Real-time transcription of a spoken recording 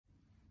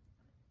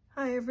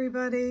Hi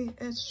everybody,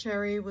 it's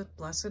Sherry with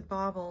Blessed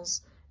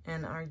Baubles,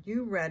 and are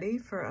you ready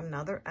for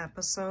another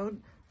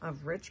episode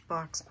of Rich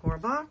Box Poor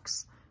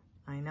Box?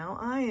 I know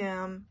I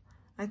am.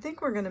 I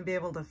think we're going to be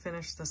able to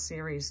finish the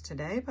series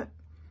today, but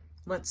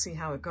let's see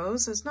how it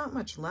goes. There's not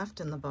much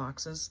left in the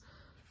boxes,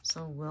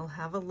 so we'll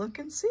have a look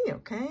and see,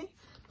 okay?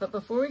 But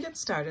before we get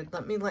started,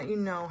 let me let you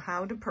know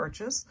how to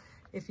purchase.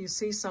 If you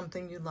see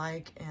something you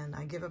like and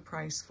I give a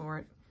price for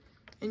it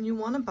and you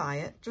want to buy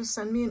it, just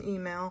send me an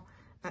email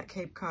at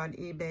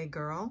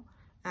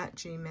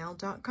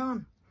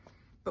CapeCodEbayGirl@gmail.com.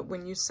 But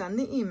when you send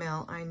the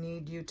email, I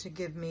need you to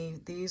give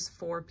me these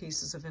 4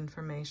 pieces of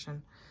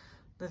information: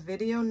 the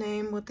video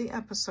name with the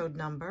episode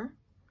number,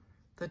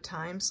 the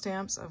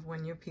timestamps of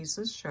when your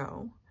pieces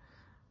show,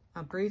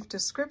 a brief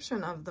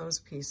description of those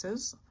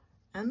pieces,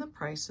 and the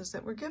prices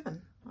that were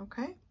given,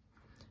 okay?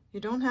 You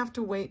don't have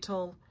to wait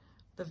till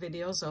the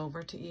video's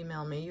over to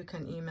email me. You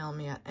can email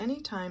me at any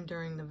time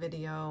during the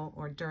video,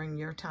 or during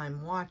your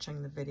time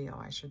watching the video,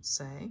 I should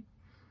say.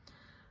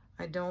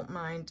 I don't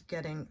mind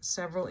getting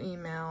several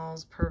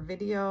emails per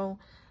video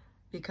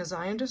because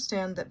I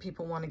understand that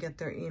people want to get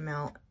their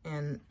email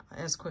in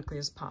as quickly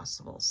as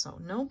possible. So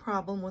no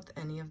problem with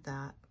any of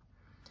that.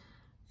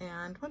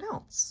 And what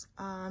else?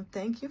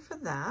 Thank you for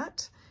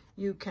that.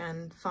 You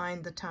can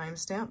find the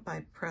timestamp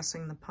by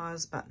pressing the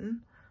pause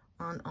button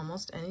on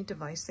almost any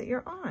device that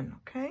you're on,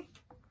 okay?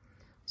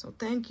 So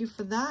thank you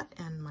for that,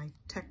 and my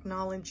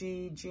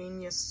technology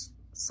genius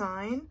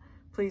sign.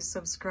 Please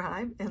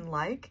subscribe and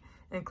like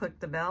and click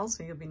the bell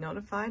so you'll be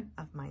notified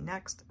of my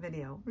next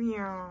video.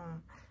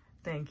 Meow.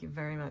 Thank you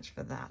very much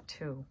for that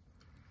too.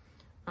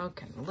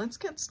 Okay, well, let's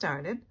get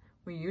started.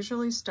 We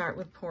usually start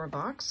with Poor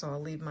Box, so I'll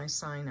leave my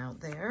sign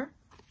out there.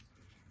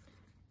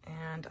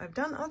 And I've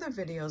done other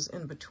videos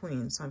in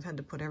between, so I've had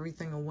to put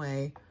everything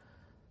away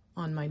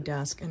on my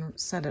desk and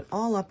set it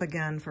all up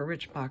again for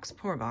Rich Box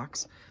Poor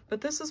Box. But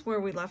this is where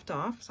we left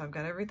off, so I've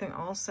got everything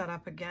all set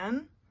up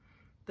again.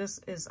 This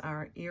is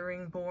our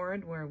earring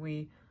board where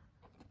we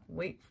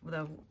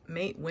the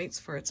mate waits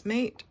for its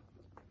mate.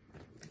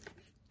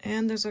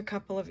 And there's a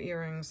couple of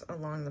earrings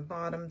along the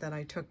bottom that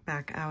I took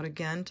back out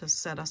again to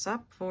set us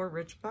up for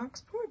Rich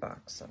Box Poor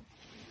Box. So,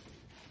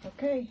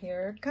 okay,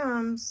 here it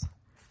comes.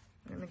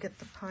 I'm gonna get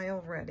the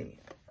pile ready,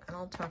 and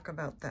I'll talk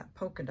about that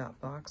polka dot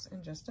box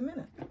in just a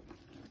minute.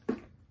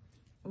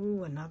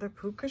 Ooh, another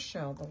puka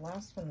shell. The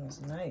last one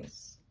was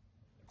nice.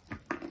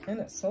 And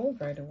it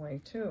sold right away,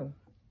 too.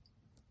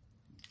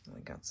 We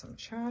got some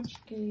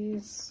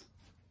tchotchkes.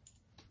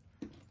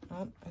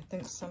 Oh, I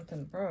think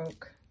something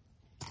broke.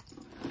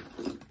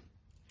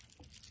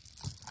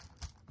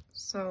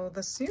 So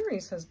the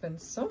series has been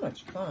so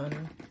much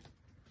fun.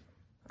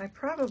 I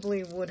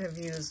probably would have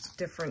used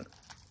different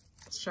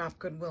Shop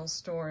Goodwill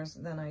stores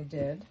than I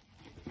did,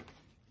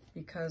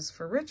 because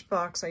for Rich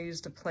Box, I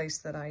used a place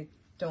that I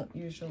don't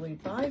usually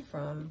buy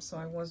from, so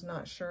I was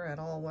not sure at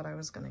all what I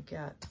was going to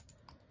get.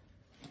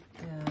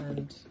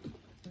 And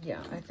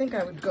yeah, I think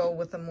I would go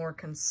with a more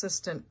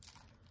consistent,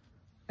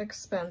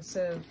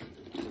 expensive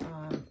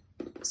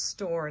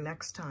store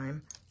next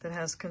time that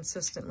has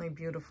consistently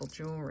beautiful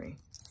jewelry.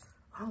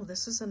 Oh,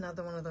 this is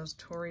another one of those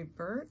Tory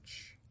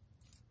Burch.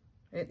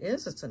 It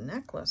is, it's a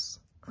necklace.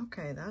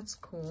 Okay, that's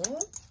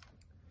cool.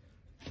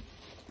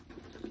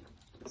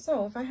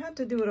 So if I had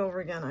to do it over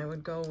again, I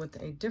would go with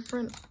a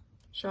different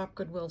Shop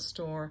Goodwill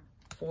store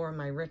for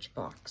my Rich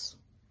Box,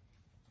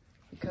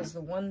 because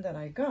the one that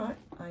I got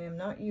I am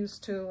not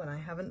used to and I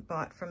haven't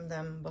bought from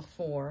them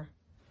before,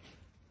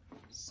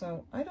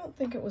 so I don't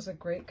think it was a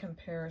great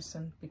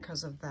comparison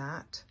because of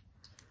that.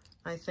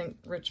 I think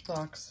Rich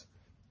Box,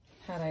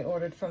 had I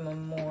ordered from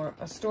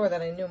a store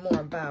that I knew more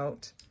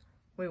about,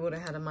 we would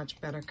have had a much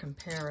better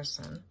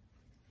comparison.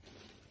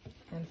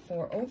 And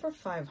for over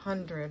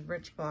 $500,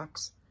 Rich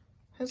Box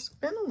has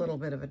been a little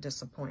bit of a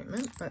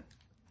disappointment, but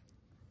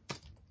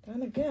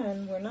then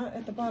again, we're not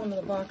at the bottom of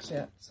the box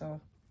yet,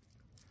 so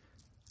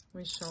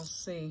we shall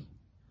see.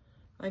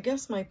 I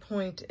guess my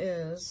point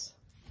is,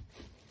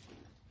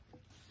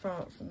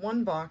 from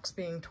one box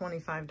being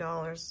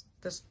 $25,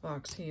 this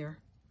box here,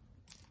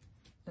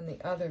 and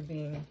the other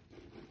being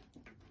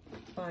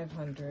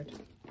 $500,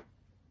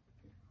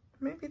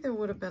 maybe there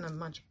would have been a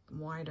much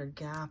wider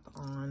gap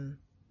on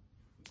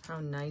how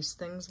nice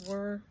things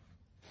were.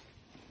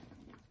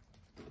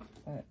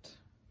 But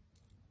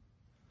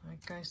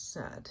like I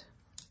said,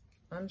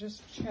 I'm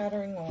just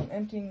chattering while I'm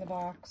emptying the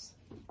box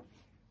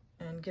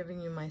and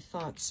giving you my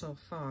thoughts so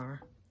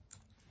far.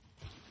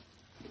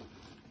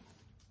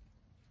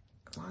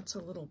 Lots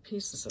of little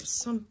pieces of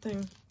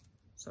something,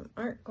 some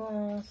art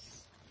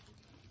glass.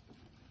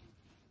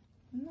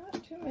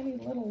 Not too many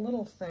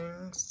little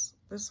things.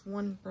 This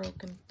one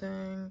broken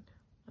thing,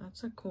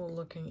 that's a cool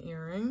looking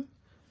earring.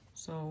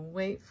 So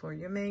wait for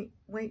your mate,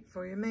 wait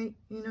for your mate.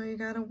 You know you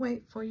gotta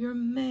wait for your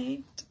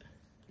mate.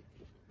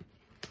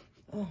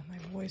 Oh, my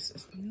voice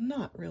is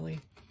not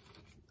really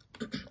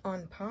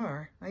on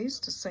par. I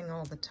used to sing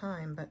all the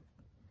time, but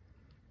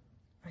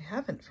I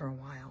haven't for a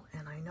while.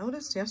 And I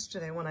noticed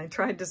yesterday when I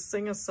tried to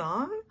sing a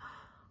song,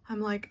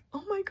 I'm like,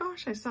 oh my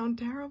gosh, I sound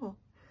terrible.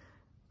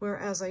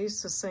 Whereas I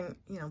used to sing,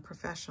 you know,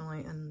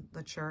 professionally in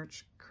the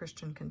church,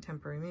 Christian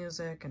contemporary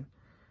music, and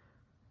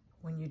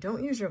when you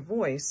don't use your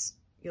voice,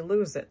 you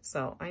lose it.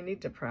 So I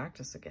need to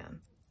practice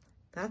again.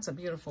 That's a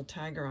beautiful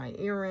tiger eye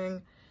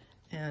earring,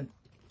 and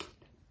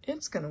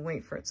it's going to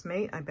wait for its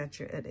mate. I bet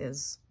you it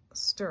is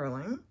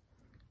sterling.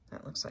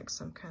 That looks like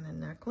some kind of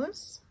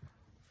necklace.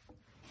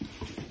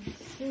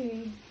 Let's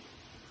see.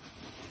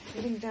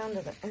 Getting down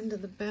to the end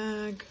of the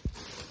bag.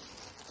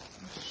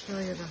 I'll show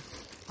you the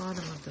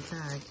bottom of the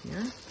bag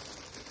here.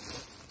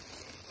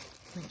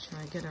 Make sure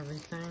I get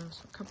everything.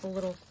 So a couple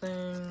little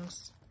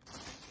things.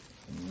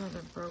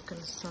 Another broken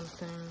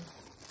something.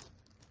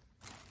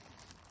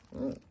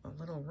 Ooh, a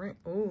little ring.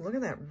 Ooh, look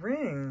at that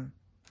ring.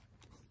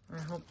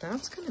 I hope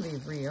that's going to be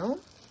real.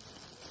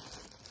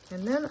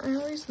 And then I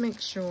always make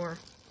sure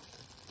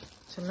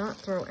to not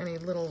throw any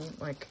little,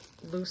 like,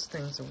 loose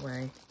things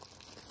away,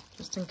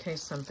 just in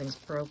case something's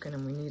broken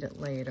and we need it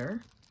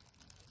later.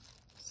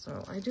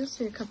 So I do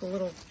see a couple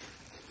little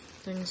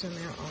things in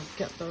there. I'll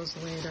get those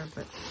later,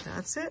 but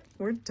that's it.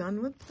 We're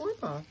done with Poor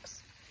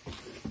Box.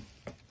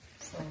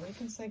 So we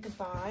can say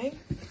goodbye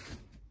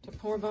to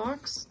Poor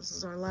Box. This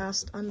is our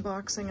last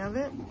unboxing of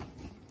it.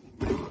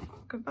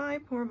 Goodbye,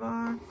 Poor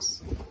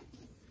Box.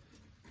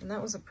 And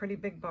that was a pretty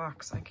big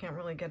box. I can't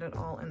really get it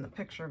all in the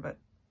picture, but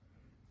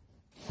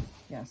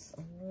yes,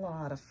 a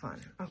lot of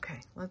fun. Okay,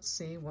 let's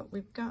see what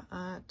we've got.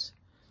 I've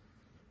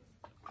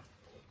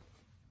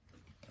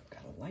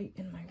got a light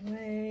in my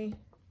way.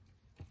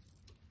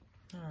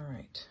 All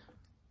right.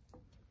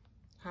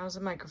 How's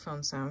the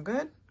microphone sound?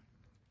 Good?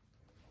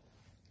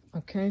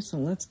 Okay, so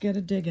let's get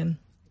a diggin'.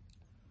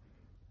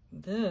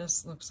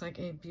 This looks like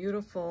a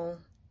beautiful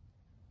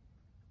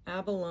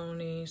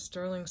abalone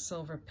sterling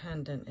silver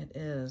pendant. It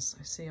is.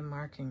 I see a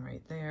marking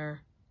right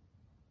there.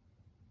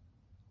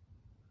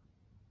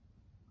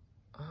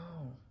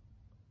 Oh.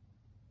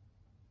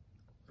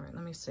 All right,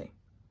 let me see.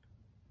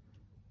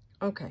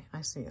 Okay,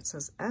 I see. It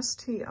says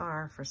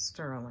STR for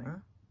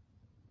sterling.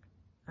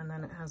 And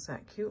then it has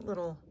that cute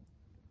little,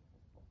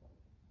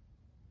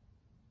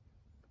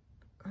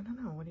 I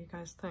don't know, what do you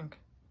guys think?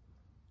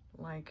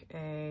 Like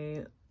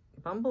a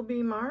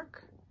bumblebee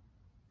mark?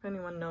 If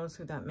anyone knows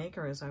who that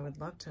maker is, I would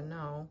love to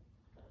know.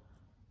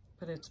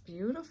 But it's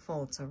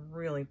beautiful. It's a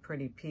really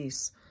pretty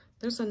piece.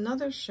 There's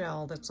another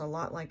shell that's a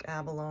lot like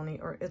abalone,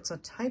 or it's a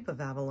type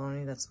of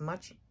abalone that's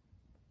much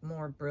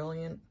more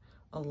brilliant,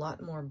 a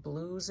lot more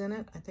blues in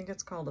it. I think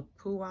it's called a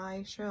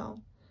puai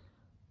shell.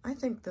 I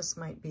think this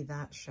might be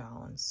that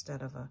shell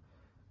instead of a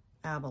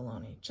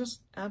abalone.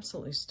 Just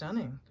absolutely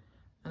stunning.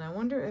 And I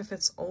wonder if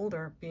it's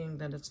older, being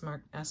that it's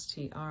marked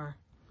STR.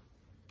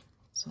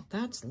 So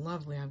that's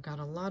lovely. I've got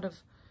a lot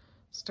of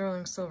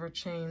sterling silver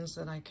chains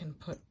that I can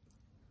put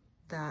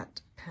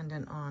that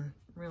pendant on.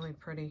 Really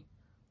pretty.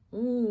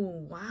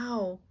 Ooh,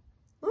 wow.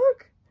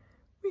 Look,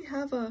 we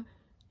have a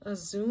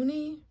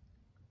zuni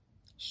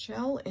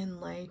shell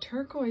inlay,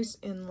 turquoise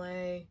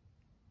inlay.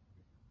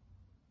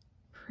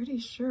 Pretty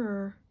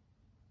sure.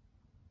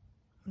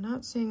 I'm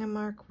not seeing a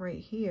mark right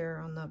here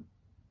on the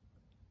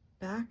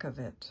back of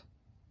it,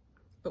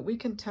 but we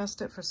can test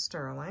it for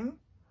sterling,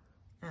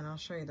 and I'll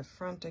show you the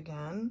front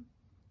again.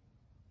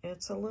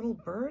 It's a little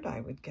bird, I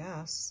would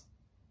guess.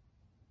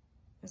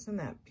 Isn't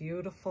that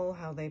beautiful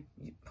how they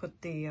put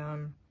the,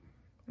 let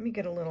me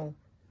get a little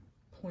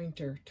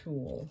pointer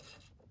tool.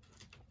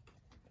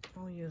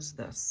 I'll use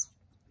this.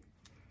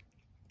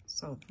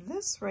 So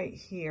this right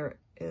here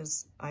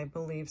is, I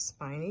believe,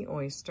 spiny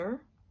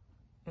oyster.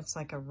 It's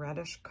like a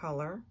reddish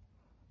color.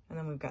 And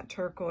then we've got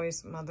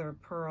turquoise, mother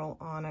of pearl,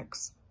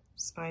 onyx,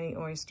 spiny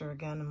oyster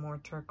again, and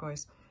more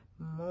turquoise,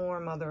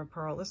 more mother of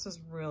pearl. This is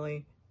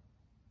really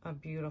a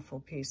beautiful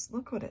piece.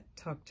 Look what it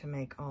took to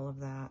make all of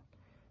that.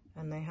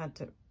 And they had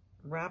to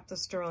wrap the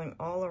sterling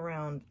all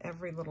around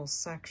every little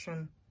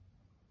section.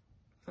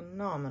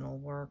 Phenomenal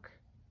work.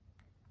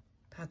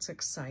 That's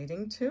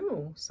exciting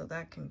too. So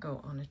that can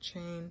go on a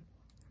chain.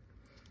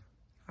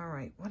 All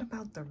right, what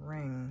about the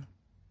ring?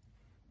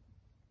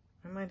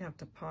 I might have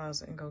to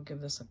pause and go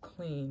give this a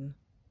clean.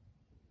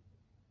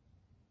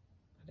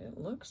 But it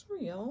looks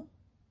real.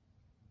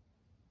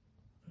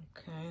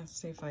 Okay, let's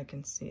see if I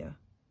can see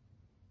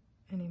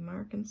any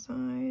mark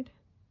inside.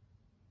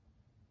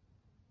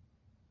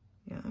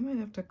 Yeah, I might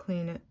have to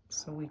clean it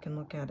so we can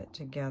look at it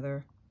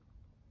together.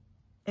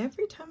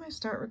 Every time I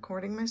start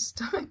recording, my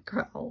stomach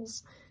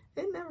growls.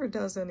 It never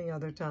does any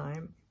other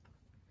time.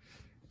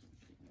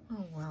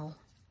 Oh well.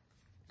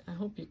 I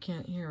hope you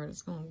can't hear it.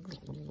 It's going.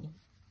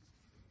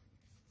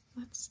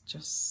 Let's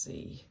just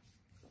see.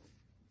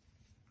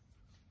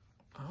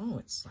 Oh,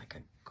 it's like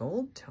a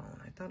gold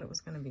tone. I thought it was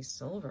going to be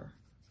silver.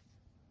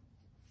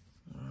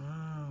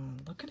 Wow,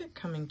 look at it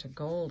coming to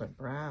gold or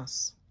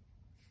brass.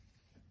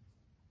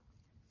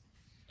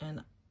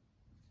 And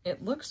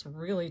it looks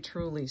really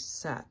truly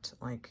set,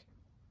 like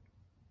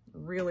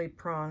really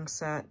prong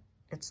set.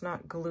 It's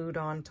not glued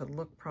on to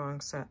look prong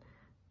set.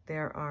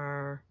 There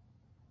are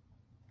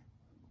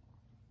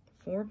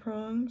 4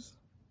 prongs.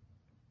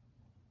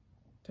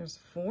 There's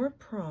 4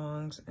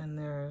 prongs, and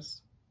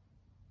there's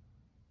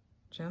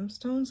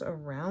gemstones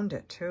around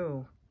it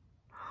too.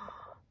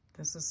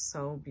 This is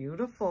so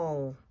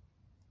beautiful.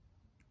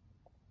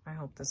 I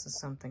hope this is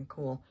something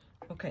cool.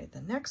 Okay,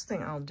 the next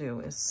thing I'll do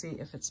is see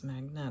if it's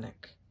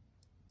magnetic.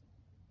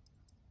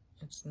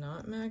 It's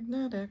not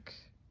magnetic.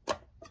 I'm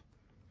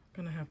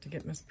gonna have to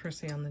get Miss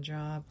Prissy on the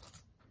job.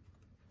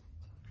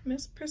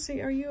 Miss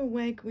Prissy, are you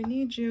awake? We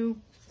need you.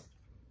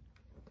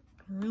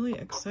 I'm really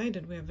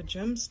excited. We have a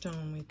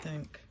gemstone, we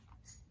think.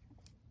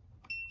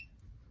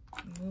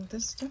 Move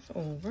this stuff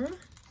over.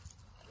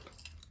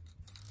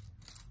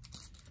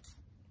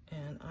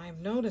 And I've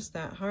noticed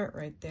that heart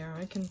right there.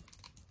 I can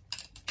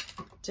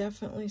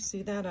definitely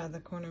see that out of the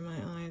corner of my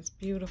eye. It's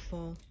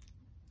beautiful.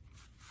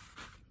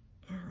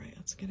 All right,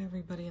 let's get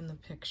everybody in the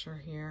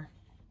picture here.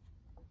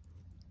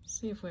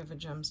 See if we have a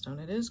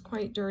gemstone. It is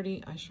quite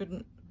dirty. I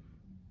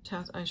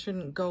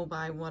shouldn't go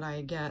by what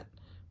I get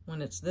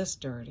when it's this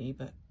dirty,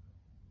 but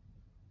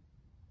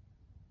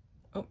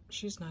oh,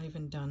 she's not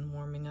even done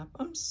warming up.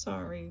 I'm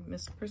sorry,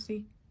 Miss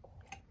Prissy.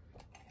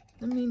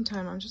 In the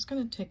meantime, I'm just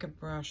going to take a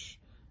brush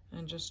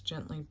and just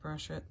gently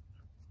brush it.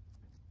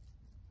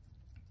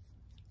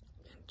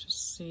 And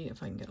just see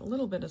if I can get a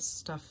little bit of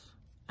stuff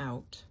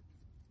out.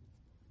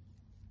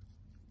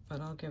 But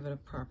I'll give it a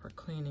proper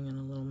cleaning in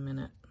a little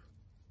minute.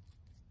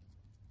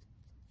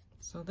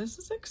 So this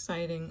is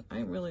exciting. I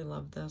really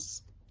love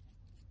this.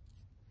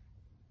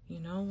 You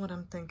know what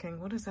I'm thinking?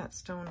 What is that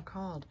stone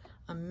called?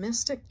 A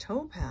mystic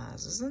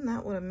topaz. Isn't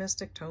that what a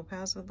mystic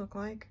topaz would look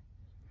like?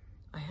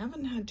 I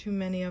haven't had too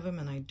many of them,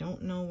 and I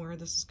don't know where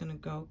this is going to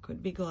go.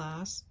 Could be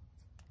glass.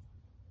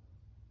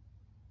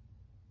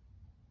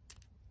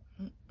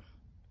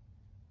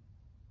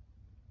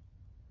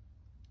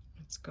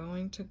 It's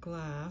going to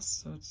glass,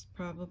 so it's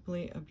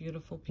probably a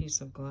beautiful piece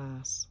of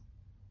glass.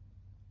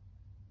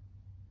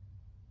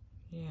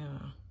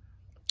 Yeah.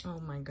 Oh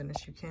my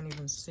goodness, you can't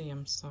even see.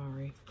 I'm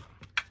sorry.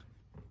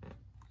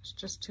 There's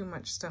just too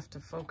much stuff to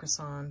focus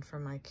on for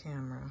my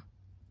camera.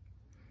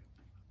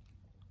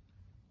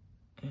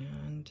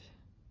 And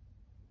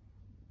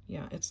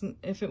yeah,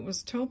 if it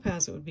was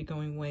topaz, it would be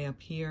going way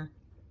up here,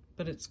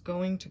 but it's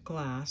going to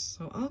glass.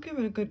 So I'll give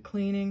it a good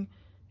cleaning.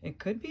 It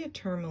could be a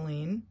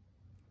tourmaline.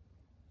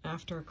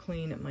 After a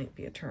clean, it might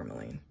be a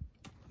tourmaline.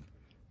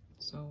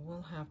 So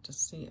we'll have to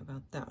see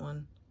about that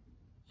one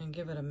and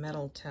give it a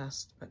metal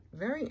test. But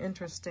very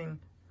interesting.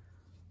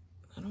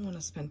 I don't want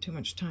to spend too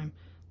much time.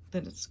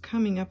 That it's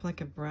coming up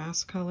like a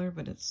brass color,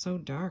 but it's so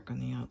dark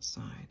on the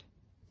outside.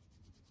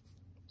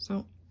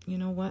 So, you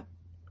know what?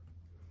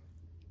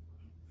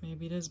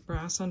 Maybe it is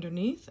brass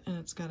underneath and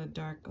it's got a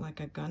dark,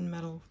 like a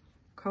gunmetal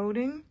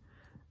coating,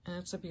 and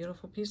it's a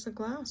beautiful piece of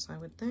glass, I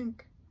would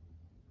think.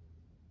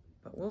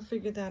 But we'll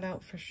figure that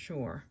out for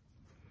sure.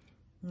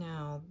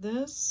 Now,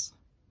 this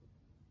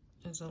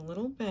is a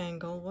little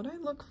bangle. What I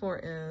look for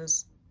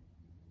is,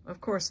 of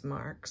course,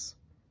 marks,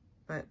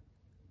 but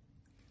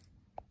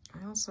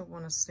I also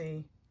want to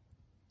see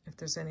if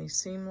there's any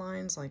seam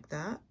lines like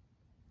that.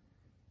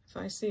 If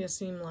I see a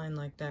seam line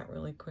like that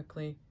really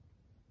quickly,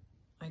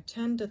 I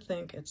tend to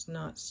think it's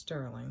not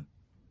sterling.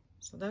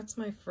 So that's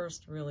my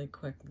first really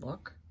quick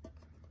look.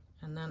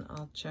 And then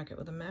I'll check it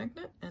with a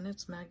magnet, and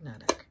it's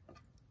magnetic.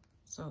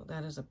 So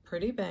that is a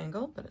pretty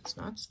bangle, but it's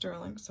not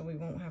sterling, so we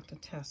won't have to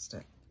test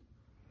it.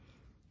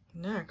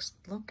 Next,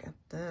 look at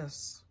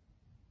this.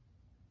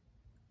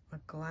 A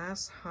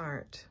glass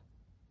heart.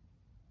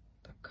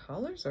 The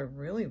colors are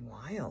really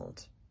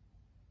wild.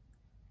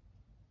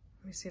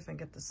 Let me see if I can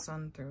get the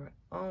sun through it.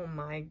 Oh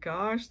my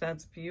gosh,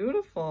 that's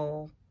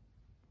beautiful.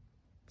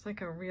 It's like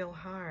a real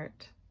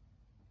heart.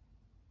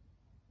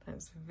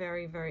 That's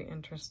very, very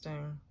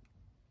interesting.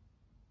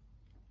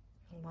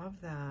 I love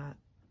that.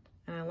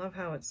 And I love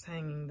how it's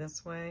hanging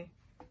this way.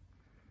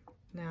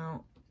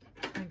 Now,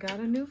 I got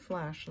a new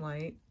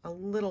flashlight, a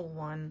little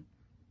one,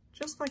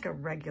 just like a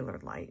regular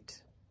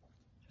light,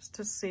 just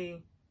to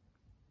see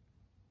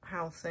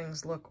how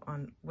things look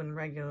on when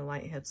regular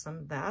light hits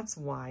them. That's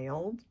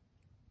wild.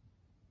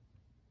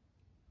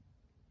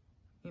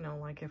 You know,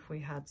 like if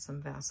we had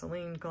some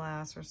Vaseline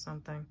glass or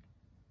something.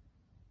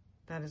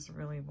 That is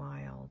really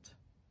wild.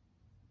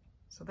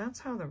 So that's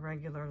how the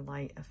regular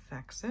light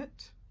affects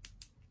it.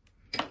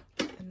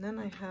 And then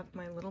I have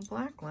my little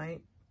black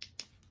light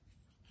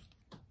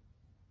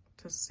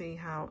to see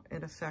how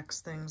it affects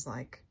things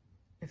like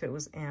if it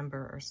was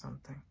amber or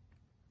something.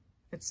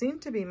 It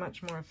seemed to be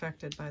much more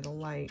affected by the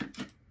light.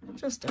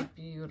 Just a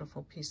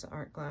beautiful piece of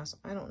art glass.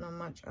 I don't know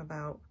much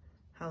about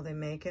how they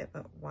make it,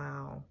 but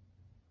wow,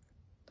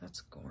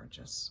 that's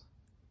gorgeous.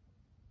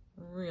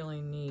 Really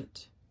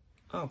neat.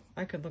 Oh,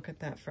 I could look at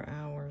that for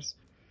hours.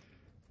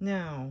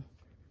 Now,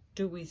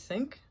 do we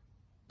think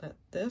that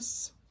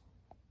this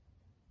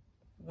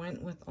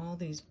went with all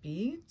these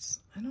beads?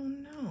 I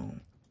don't know.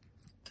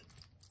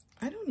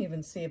 I don't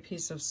even see a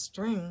piece of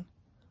string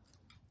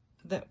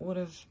that would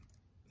have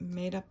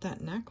made up that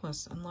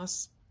necklace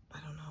unless, I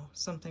don't know,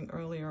 something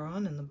earlier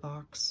on in the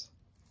box.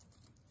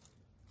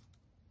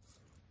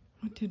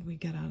 What did we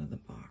get out of the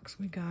box?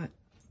 We got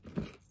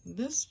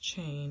this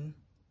chain.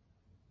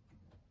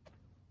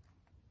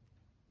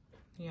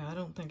 Yeah, I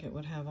don't think it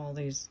would have all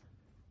these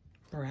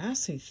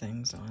brassy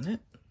things on it.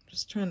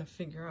 Just trying to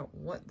figure out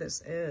what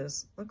this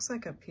is. Looks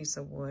like a piece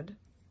of wood.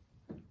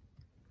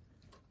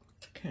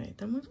 Okay,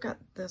 then we've got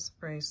this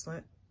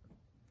bracelet.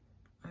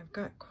 I've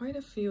got quite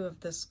a few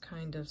of this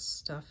kind of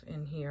stuff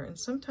in here, and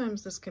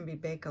sometimes this can be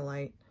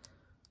Bakelite,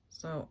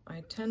 so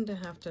I tend to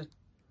have to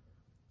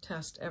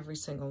test every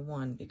single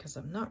one because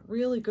I'm not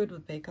really good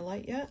with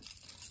Bakelite yet.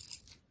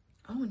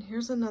 Oh, and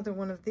here's another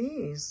one of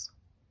these.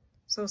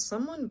 So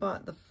someone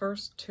bought the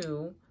first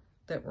two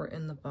that were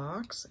in the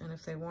box, and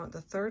if they want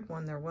the third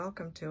one, they're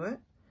welcome to it.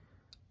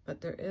 But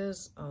there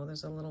is, oh,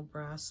 there's a little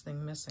brass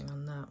thing missing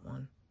on that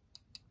one.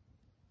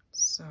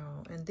 So,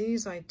 and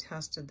these I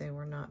tested, they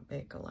were not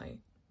Bakelite.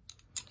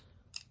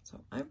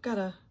 So I've got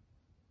to,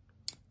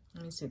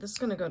 let me see, this is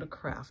going to go to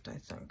craft, I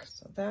think.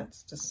 So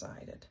that's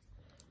decided.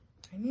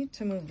 I need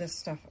to move this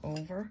stuff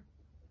over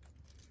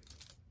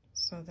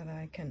so that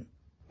I can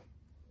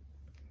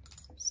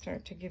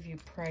start to give you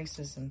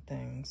prices and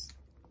things.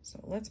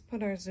 So let's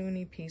put our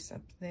Zuni piece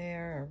up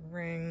there, a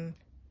ring,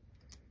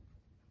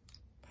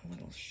 a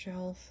little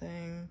shell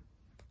thing,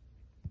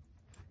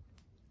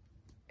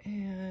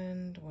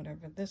 and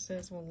whatever this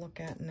is we'll look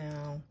at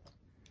now.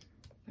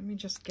 Let me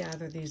just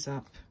gather these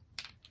up.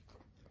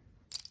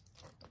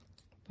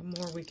 The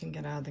more we can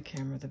get out of the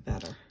camera, the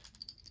better.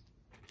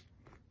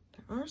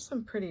 There are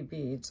some pretty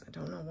beads. I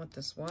don't know what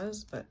this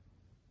was, but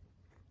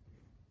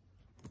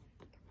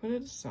put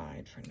it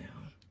aside for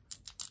now.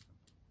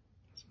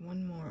 There's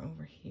one more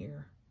over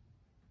here.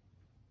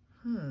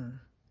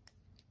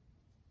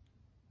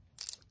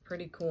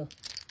 Pretty cool.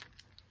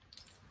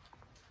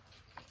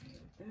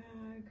 Okay,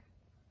 bag.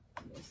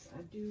 Yes,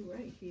 I do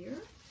right here.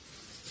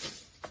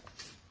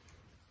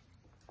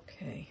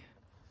 Okay.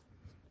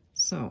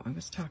 So I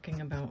was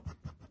talking about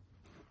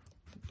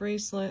the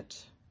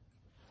bracelet.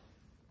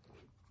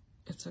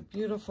 It's a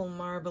beautiful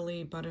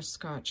marbly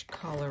butterscotch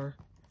color.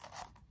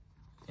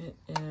 It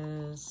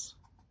is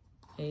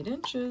 8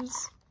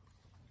 inches.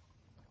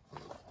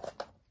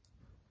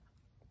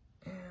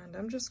 And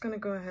I'm just going to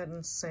go ahead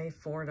and say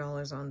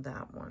 $4 on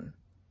that one.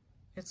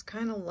 It's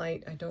kind of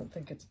light. I don't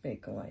think it's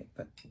Bakelite,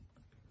 but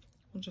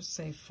we'll just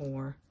say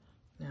 $4.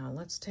 Now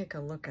let's take a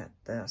look at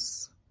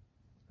this.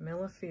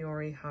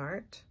 Millefiori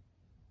heart.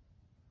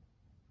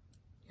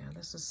 Yeah,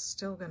 this is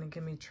still going to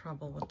give me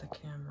trouble with the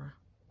camera.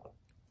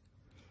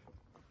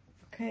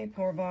 Okay,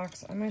 poor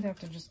box. I might have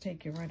to just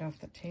take you right off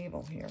the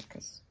table here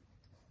because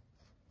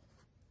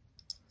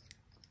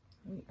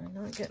we are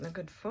not getting a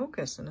good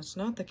focus, and it's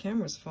not the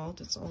camera's fault.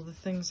 It's all the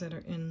things that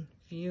are in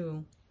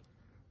view.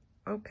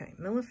 Okay,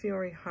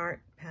 Millefiori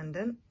heart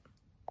pendant.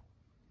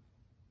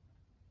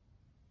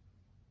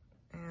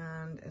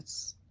 And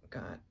it's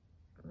got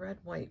red,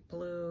 white,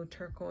 blue,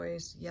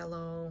 turquoise,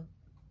 yellow.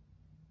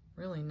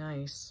 Really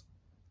nice.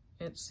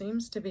 It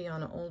seems to be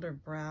on an older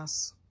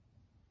brass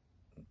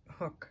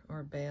hook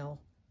or bail.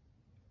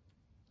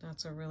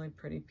 That's a really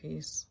pretty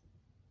piece.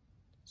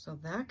 So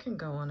that can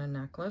go on a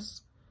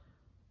necklace.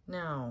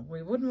 Now,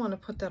 we wouldn't want to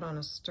put that on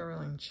a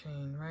sterling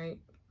chain, right?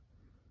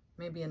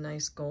 Maybe a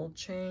nice gold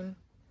chain.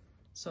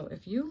 So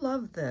if you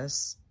love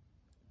this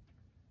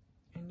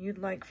and you'd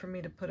like for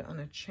me to put it on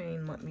a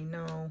chain, let me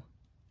know.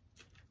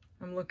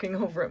 I'm looking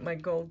over at my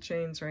gold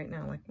chains right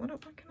now, like, what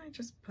can I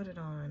just put it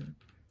on?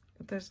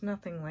 But there's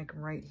nothing like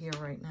right here,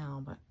 right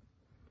now, but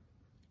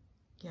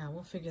yeah,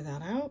 we'll figure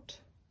that out.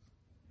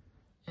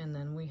 And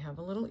then we have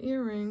a little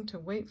earring to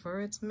wait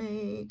for its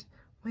mate.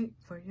 Wait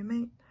for your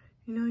mate.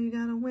 You know you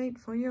gotta wait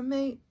for your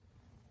mate.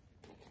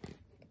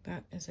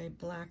 That is a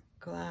black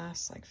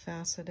glass, like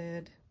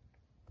faceted.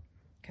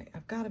 Okay,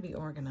 I've got to be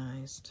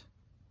organized.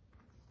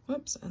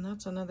 Whoops, and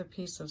that's another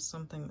piece of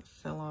something that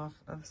fell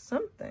off of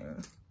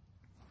something.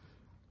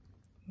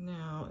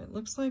 Now, it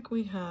looks like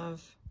we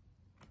have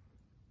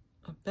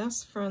a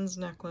best friend's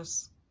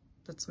necklace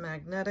that's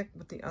magnetic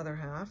with the other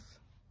half.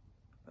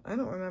 But I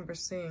don't remember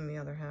seeing the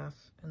other half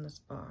in this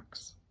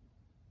box.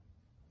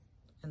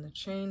 And the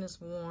chain is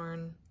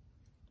worn,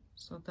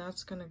 so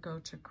that's going to go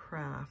to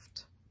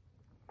craft.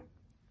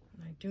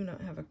 And I do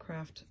not have a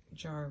craft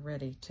jar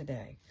ready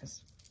today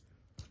because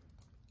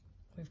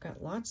we've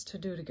got lots to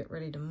do to get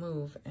ready to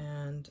move,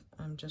 and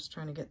I'm just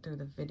trying to get through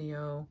the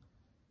video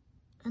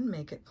and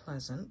make it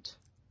pleasant.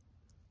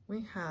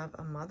 We have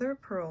a mother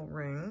of pearl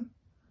ring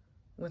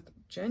with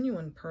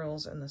genuine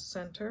pearls in the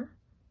center,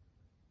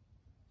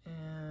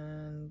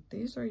 and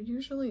these are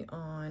usually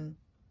on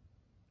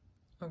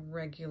a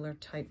regular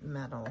type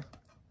metal.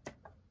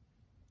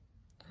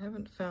 I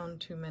haven't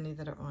found too many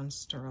that are on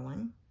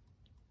sterling.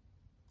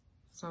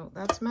 So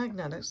that's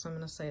magnetic, so I'm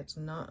going to say it's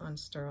not on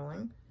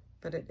sterling,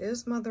 but it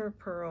is mother of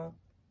pearl,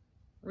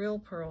 real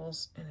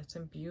pearls, and it's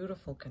in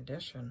beautiful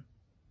condition.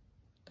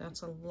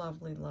 That's a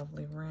lovely,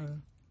 lovely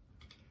ring.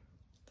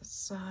 The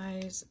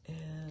size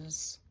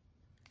is,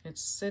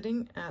 it's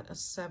sitting at a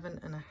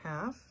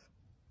 7.5.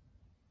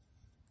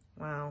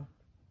 Wow.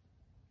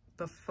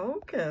 The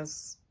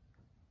focus,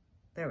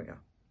 there we go.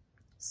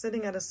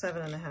 Sitting at a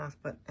 7.5,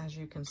 but as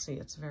you can see,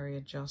 it's very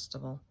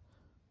adjustable.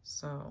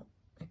 So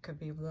it could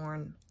be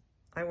worn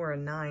I wear a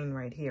 9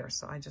 right here,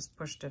 so I just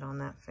pushed it on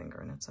that finger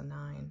and it's a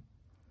 9.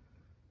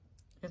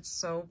 It's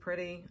so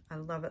pretty. I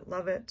love it,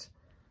 love it.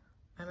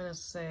 I'm gonna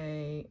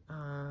say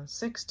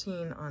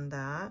 16 on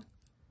that.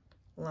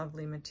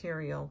 Lovely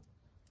material.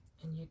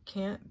 And you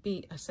can't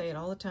beat, I say it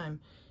all the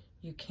time,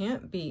 you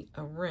can't beat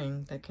a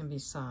ring that can be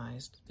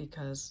sized,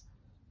 because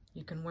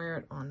you can wear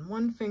it on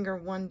one finger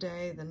one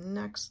day, the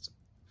next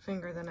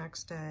finger the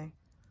next day.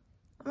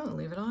 I'm gonna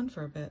leave it on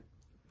for a bit.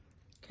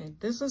 Okay,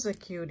 this is a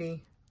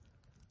cutie.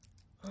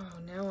 Oh,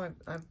 now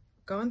I've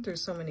gone through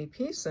so many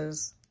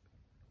pieces.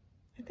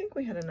 I think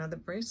we had another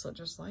bracelet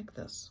just like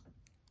this.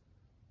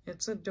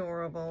 It's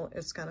adorable.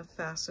 It's got a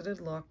faceted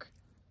look.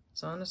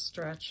 It's on a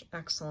stretch.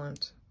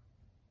 Excellent.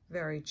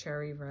 Very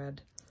cherry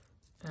red.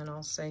 And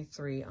I'll say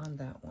 3 on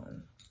that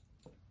one.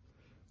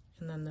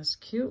 And then this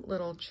cute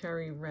little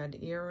cherry red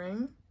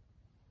earring.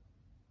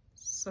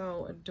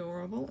 So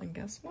adorable. And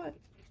guess what?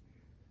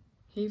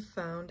 He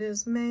found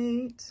his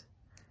mate.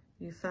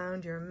 You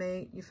found your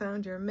mate. You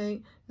found your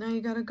mate. Now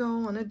you gotta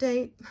go on a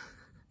date.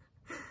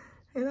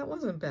 Hey, that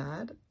wasn't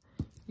bad.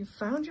 You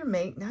found your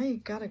mate. Now you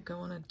gotta go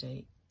on a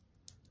date.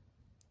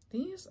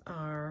 These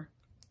are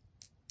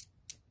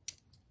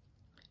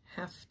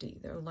hefty.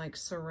 They're like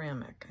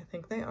ceramic. I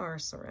think they are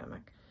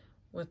ceramic,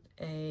 with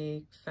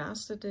a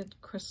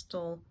faceted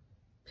crystal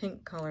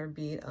pink color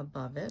bead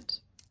above it.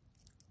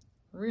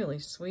 Really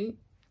sweet.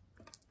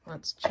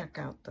 Let's check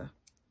out the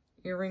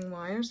earring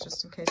wires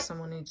just in case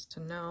someone needs to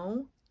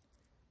know.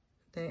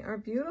 They are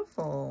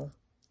beautiful.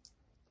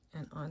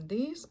 And on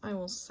these, I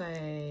will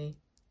say,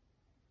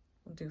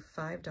 we'll do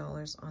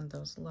 $5 on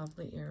those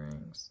lovely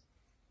earrings.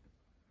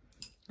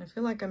 I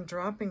feel like I'm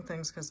dropping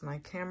things because my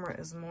camera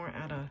is more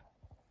at a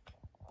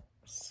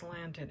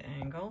slanted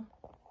angle.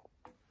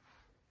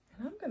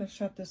 And I'm going to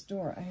shut this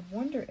door. I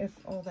wonder if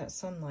all that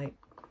sunlight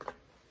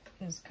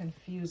is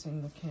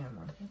confusing the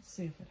camera. Let's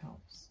see if it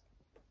helps.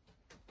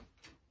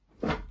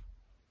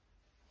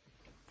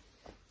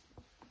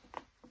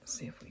 Let's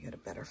see if we get a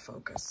better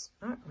focus.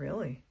 Not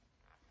really.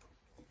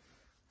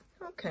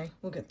 Okay,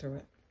 we'll get through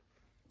it.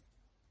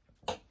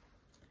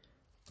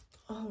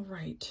 All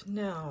right,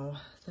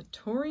 now the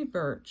Tory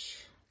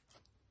Burch.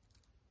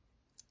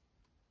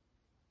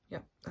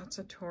 Yep, that's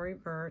a Tory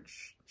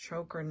Burch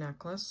choker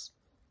necklace.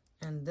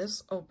 And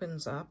this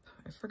opens up.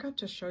 I forgot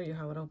to show you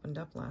how it opened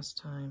up last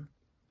time.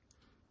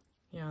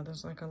 Yeah,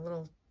 there's like a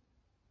little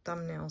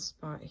thumbnail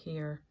spot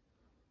here.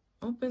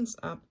 Opens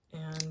up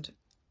and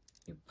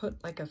you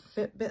put like a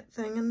Fitbit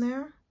thing in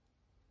there.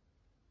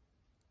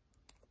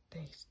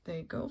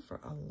 They go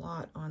for a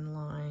lot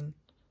online.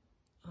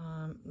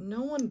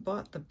 No one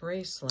bought the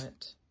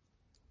bracelet,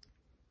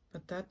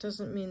 but that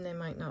doesn't mean they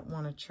might not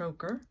want a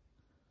choker,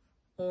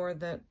 or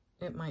that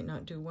it might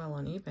not do well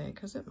on eBay,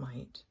 because it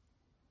might.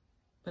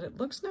 But it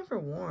looks never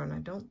worn. I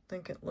don't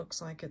think it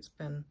looks like it's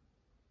been,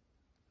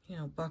 you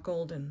know,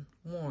 buckled and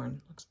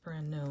worn. Looks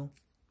brand new.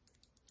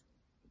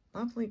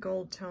 Lovely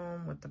gold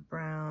tone with the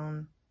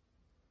brown.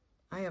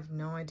 I have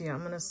no idea. I'm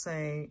going to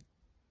say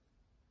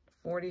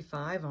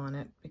 45 on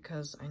it,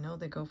 because I know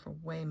they go for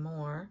way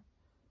more.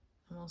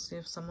 And we'll see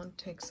if someone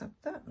takes up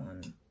that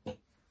one.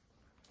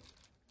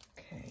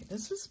 Okay,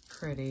 this is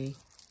pretty.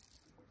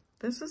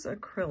 This is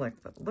acrylic,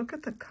 but look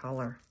at the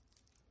color.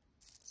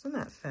 Isn't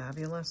that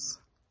fabulous?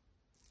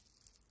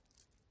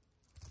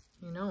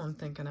 You know, I'm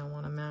thinking I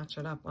want to match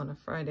it up on a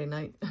Friday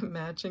night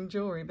matching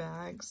jewelry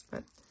bags,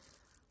 but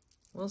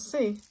we'll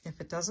see.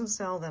 If it doesn't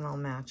sell, then I'll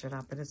match it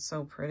up, but it's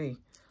so pretty.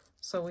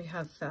 So we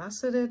have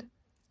faceted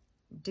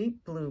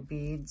deep blue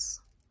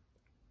beads.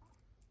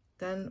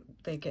 Then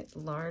they get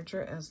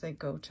larger as they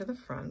go to the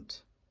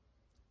front,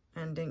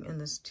 ending in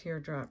this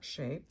teardrop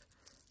shape.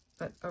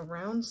 But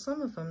around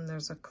some of them,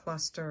 there's a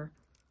cluster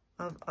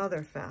of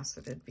other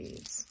faceted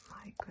beads.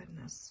 My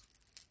goodness.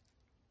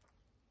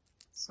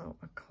 So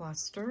a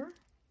cluster,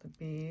 the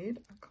bead,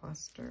 a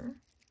cluster.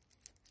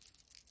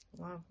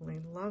 Lovely,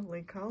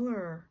 lovely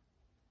color.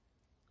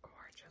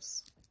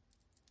 Gorgeous.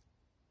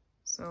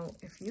 So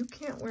if you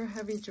can't wear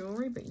heavy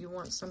jewelry, but you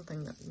want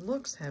something that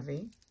looks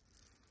heavy,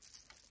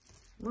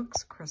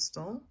 looks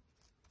crystal,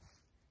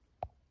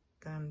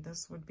 then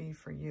this would be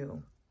for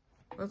you.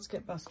 Let's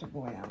get Busted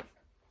Boy out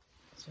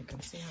so you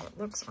can see how it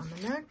looks on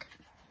the neck,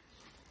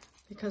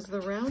 because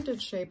the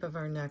rounded shape of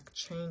our neck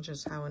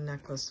changes how a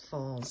necklace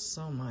falls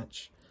so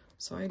much.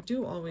 So I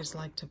do always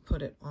like to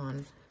put it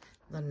on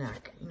the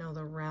neck, you know,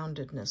 the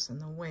roundedness and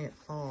the way it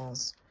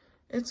falls.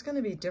 It's going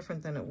to be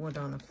different than it would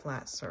on a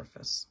flat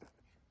surface.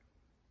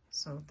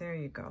 So there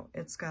you go.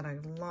 It's got a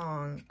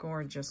long,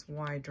 gorgeous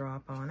wide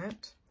drop on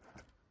it.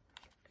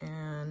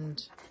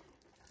 And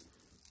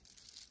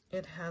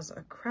it has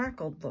a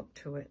crackled look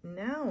to it.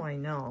 Now I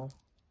know.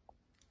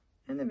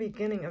 In the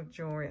beginning of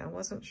jewelry, I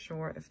wasn't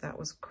sure if that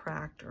was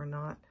cracked or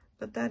not,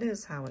 but that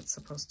is how it's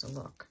supposed to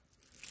look.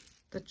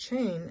 The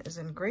chain is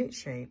in great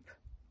shape.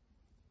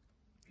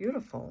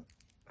 Beautiful.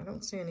 I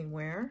don't see any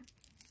wear.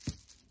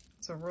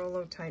 It's a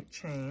Rolo type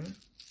chain.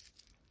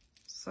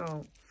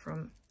 So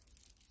from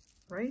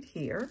right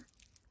here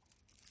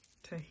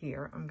to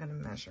here, I'm going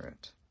to measure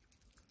it.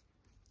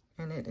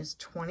 and it is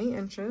 20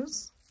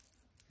 inches.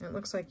 It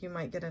looks like you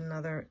might get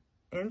another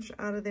inch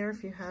out of there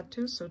if you had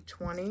to, so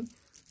 20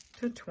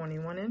 to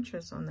 21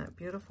 inches on that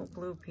beautiful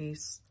blue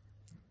piece.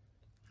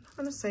 I'm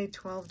going to say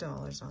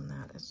 $12 on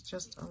that. It's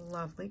just a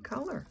lovely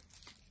color.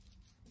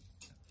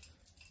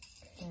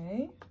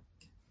 Okay.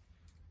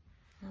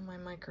 Now my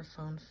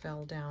microphone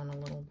fell down a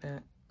little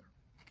bit.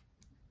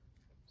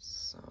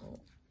 So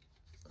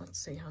let's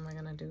see, how am I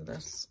going to do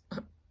this?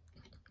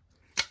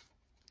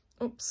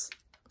 Oops.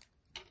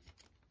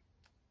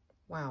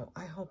 Wow,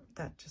 I hope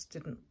that just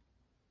didn't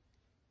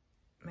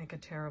make a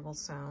terrible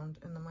sound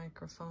in the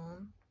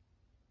microphone.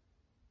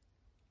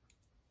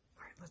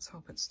 All right, let's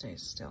hope it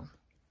stays still.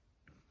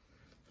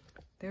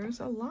 There's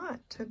a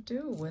lot to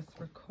do with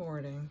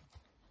recording.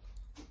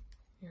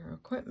 Your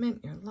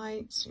equipment, your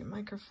lights, your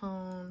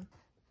microphone.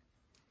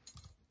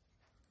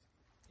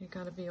 You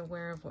got to be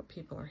aware of what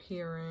people are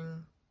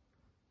hearing.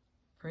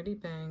 Pretty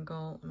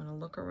bangle. I'm going to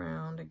look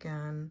around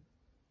again,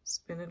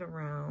 spin it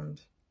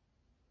around.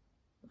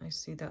 I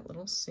see that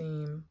little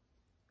seam.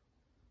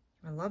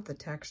 I love the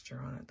texture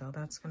on it though.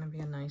 That's going to be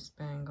a nice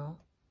bangle.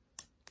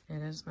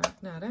 It is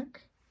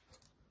magnetic.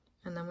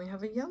 And then we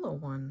have a yellow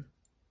one.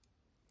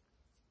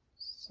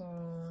 So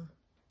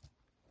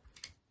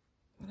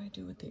what do I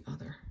do with the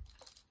other?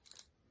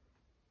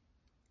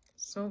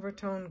 Silver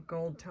tone,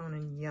 gold tone,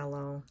 and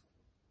yellow.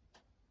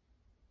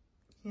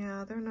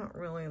 Yeah, they're not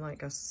really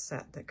like a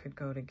set that could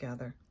go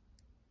together.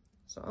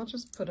 So I'll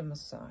just put them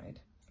aside.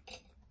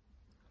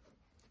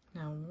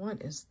 Now,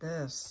 what is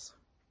this?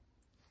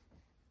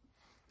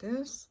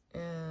 This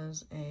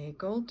is a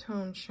gold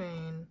tone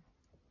chain,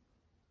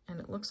 and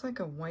it looks like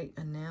a white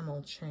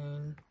enamel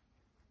chain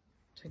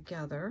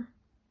together.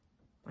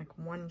 Like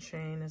one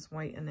chain is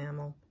white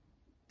enamel,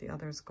 the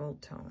other is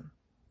gold tone.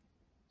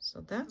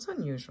 So that's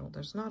unusual.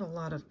 There's not a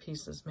lot of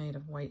pieces made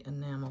of white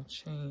enamel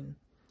chain.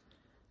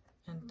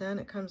 And then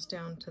it comes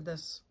down to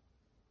this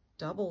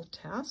double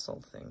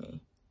tassel thingy.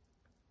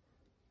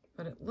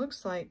 But it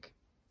looks like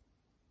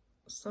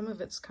some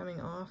of it's coming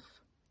off.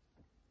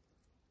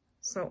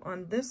 So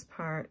on this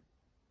part,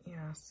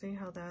 yeah, see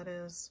how that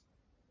is?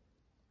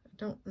 I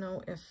don't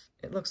know if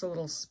it looks a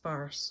little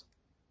sparse.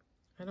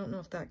 I don't know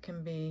if that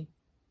can be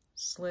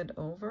slid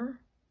over.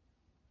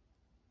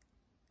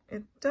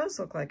 It does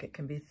look like it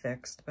can be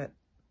fixed, but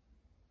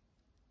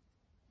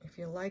if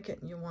you like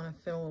it and you want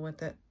to fill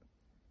with it,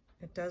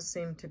 it does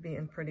seem to be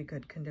in pretty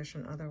good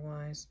condition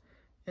otherwise.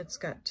 It's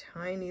got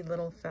tiny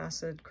little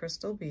faceted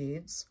crystal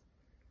beads,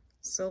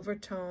 silver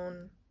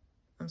tone,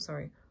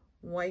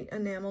 white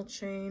enamel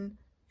chain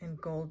and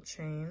gold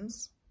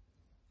chains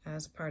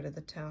as part of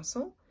the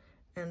tassel.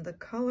 And the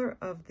color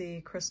of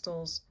the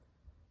crystals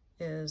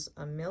is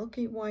a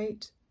milky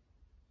white,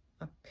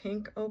 a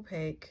pink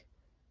opaque,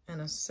 and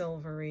a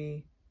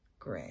silvery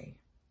gray.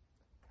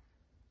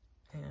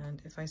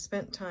 And if I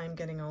spent time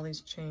getting all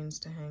these chains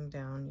to hang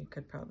down, you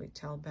could probably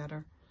tell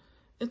better.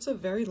 It's a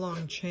very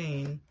long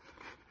chain.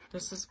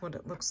 This is what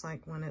it looks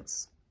like when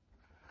it's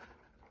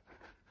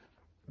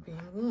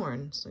being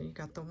worn. So you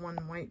got the one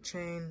white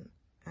chain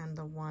and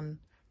the one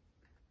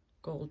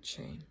gold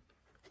chain.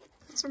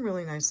 It's a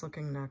really nice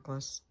looking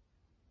necklace.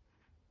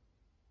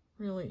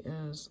 Really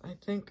is. I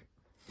think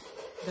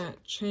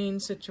that chain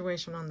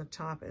situation on the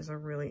top is a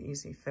really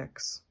easy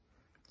fix.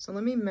 So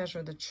let me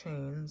measure the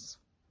chains.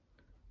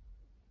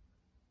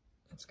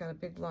 It's got a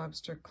big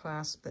lobster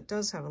clasp that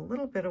does have a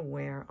little bit of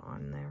wear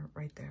on there,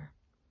 right there.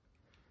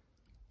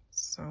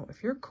 So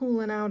if you're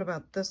cooling out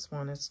about this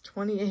one, it's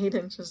 28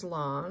 inches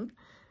long,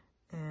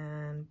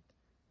 and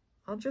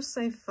I'll just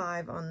say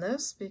 5 on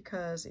this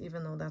because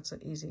even though that's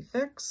an easy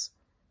fix,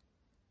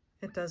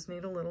 it does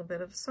need a little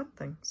bit of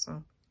something.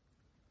 So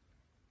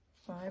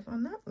 5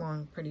 on that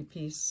long, pretty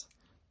piece.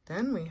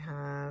 Then we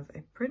have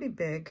a pretty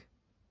big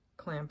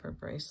clamper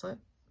bracelet.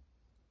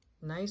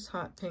 Nice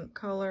hot pink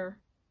color.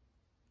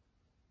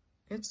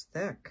 It's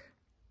thick.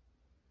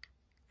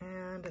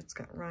 And it's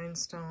got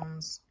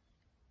rhinestones.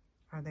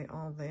 Are they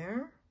all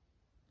there?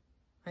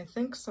 I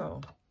think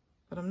so,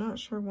 but I'm not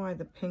sure why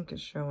the pink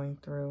is showing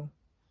through.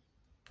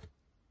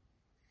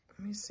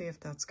 Let me see if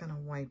that's gonna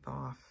wipe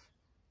off.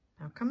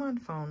 Now come on,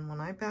 phone, when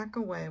I back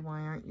away,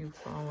 why aren't you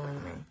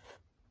following me?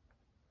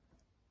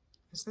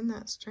 Isn't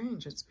that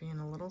strange? It's being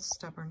a little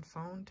stubborn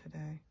phone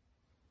today.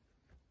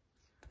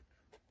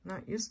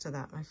 Not used to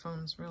that. My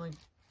phone's really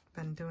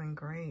been doing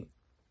great.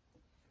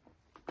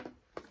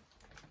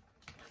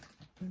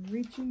 I'm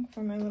reaching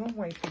for my little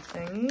wipey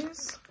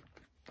thingies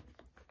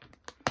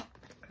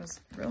because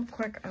real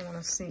quick I want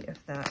to see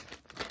if that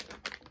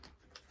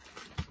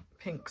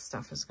pink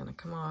stuff is going to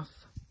come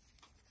off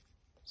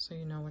so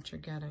you know what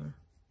you're getting.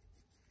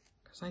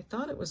 Because I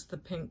thought it was the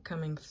pink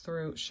coming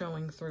through,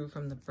 showing through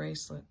from the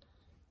bracelet,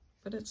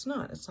 but it's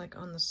not. It's like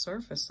on the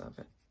surface of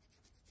it.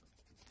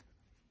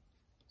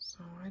 So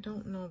I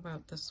don't know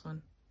about this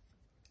one.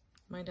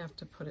 Might have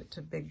to put it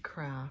to Big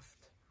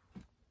Craft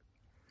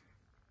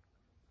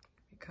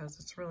because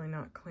it's really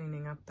not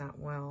cleaning up that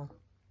well.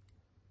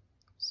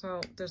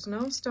 So there's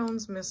no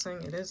stones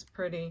missing. It is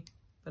pretty,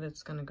 but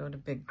it's going to go to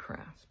Big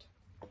Craft.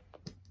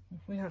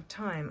 If we have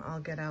time,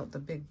 I'll get out the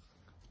big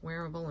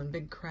wearable and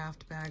big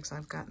craft bags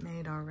I've got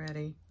made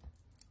already.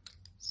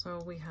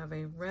 So we have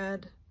a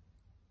red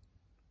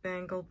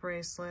bangle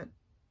bracelet,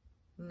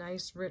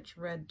 nice rich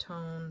red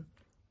tone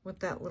with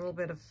that little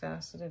bit of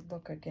faceted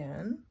look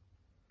again.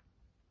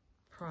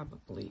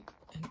 Probably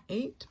an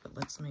 8, but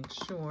let's make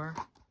sure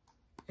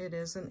it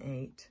is an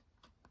 8.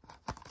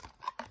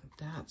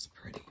 That's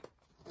pretty.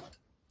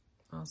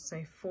 I'll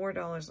say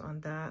 $4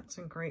 on that. It's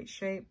in great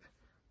shape,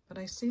 but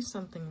I see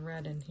something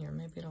red in here.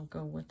 Maybe it'll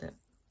go with it.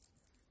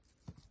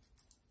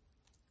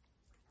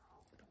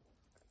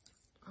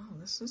 Oh,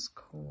 this is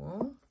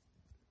cool.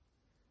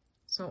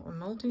 So a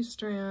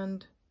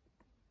multi-strand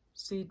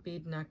seed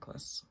bead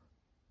necklace.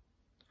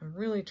 I'm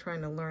really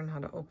trying to learn how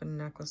to open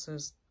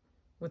necklaces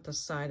with the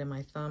side of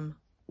my thumb.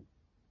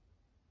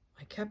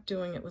 I kept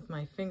doing it with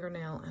my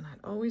fingernail and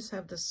I'd always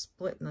have this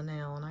split in the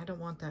nail, and I don't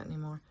want that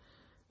anymore.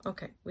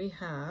 Okay, we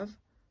have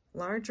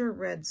larger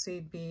red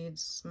seed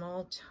beads,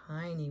 small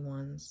tiny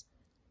ones,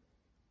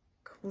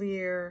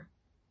 clear,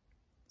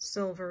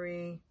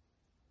 silvery.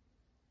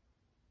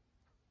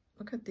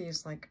 Look at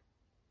these like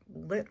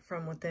lit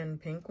from within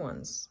pink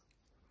ones.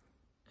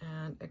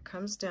 And it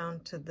comes down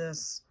to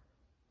this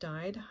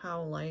dyed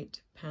howlite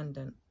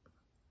pendant.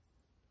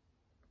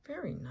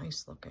 Very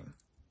nice looking.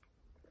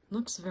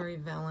 Looks very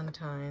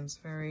Valentine's,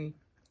 very,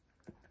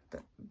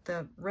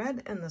 the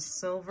red and the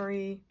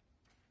silvery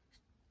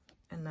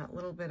and that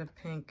little bit of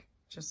pink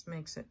just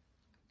makes it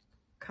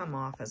come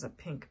off as a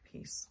pink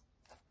piece.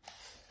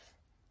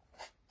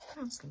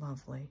 That's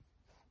lovely.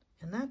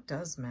 And that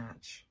does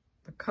match.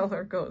 The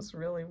color goes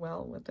really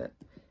well with it.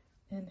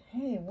 And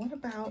hey, what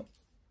about,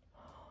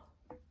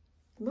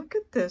 look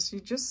at this.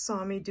 You just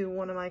saw me do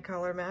one of my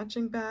color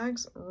matching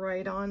bags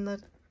right on the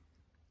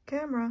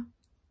camera.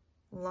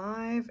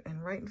 Live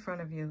and right in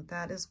front of you.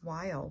 That is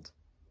wild.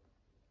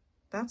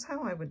 That's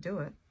how I would do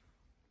it.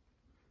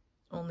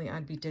 Only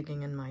I'd be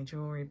digging in my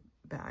jewelry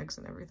bags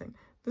and everything.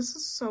 This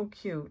is so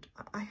cute.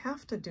 I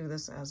have to do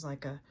this as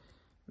like a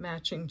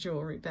matching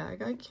jewelry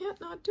bag. I can't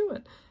not do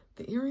it.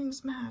 The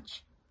earrings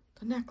match.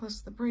 The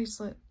necklace, the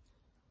bracelet.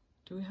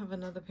 Do we have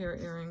another pair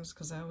of earrings?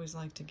 Because I always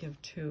like to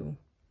give 2.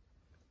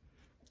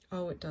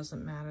 Oh, it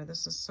doesn't matter.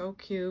 This is so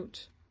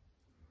cute.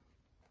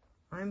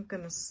 I'm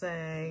going to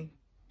say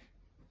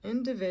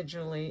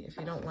individually, if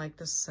you don't like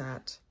the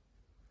set,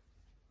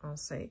 I'll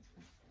say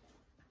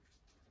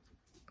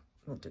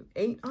we'll do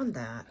 8 on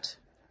that.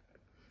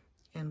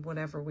 And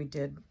whatever we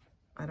did,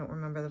 I don't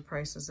remember the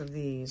prices of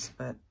these,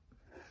 but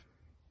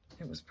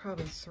it was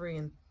probably 3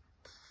 and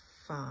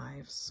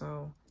 5.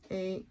 So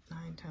 8,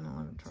 9, 10,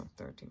 11, 12,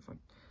 13, 14.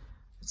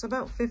 It's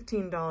about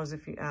 $15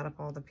 if you add up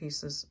all the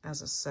pieces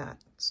as a set.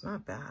 It's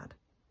not bad.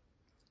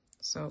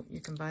 So you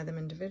can buy them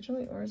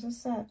individually or as a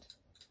set,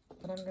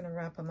 but I'm going to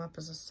wrap them up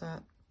as a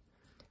set.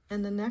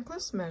 And the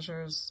necklace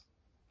measures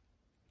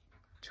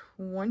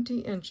 20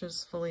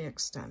 inches fully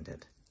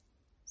extended.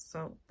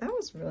 So that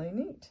was really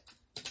neat.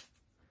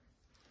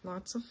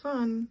 Lots of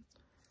fun.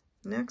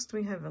 Next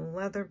we have a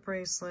leather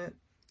bracelet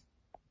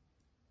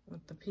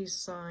with the peace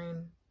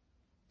sign.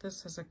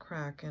 This has a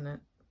crack in it,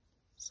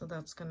 so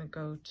that's going to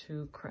go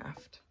to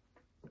craft.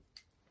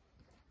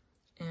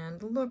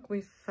 And look,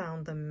 we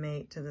found the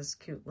mate to this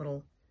cute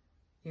little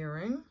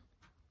earring.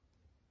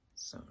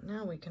 So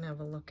now we can have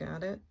a look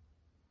at it.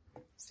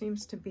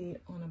 Seems to be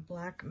on a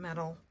black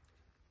metal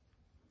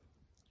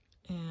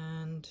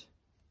and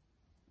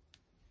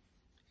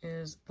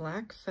is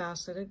black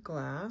faceted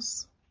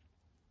glass.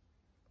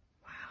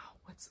 Wow,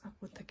 what's up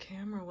with the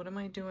camera? What am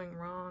I doing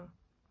wrong?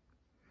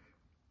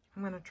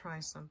 I'm going to try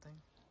something.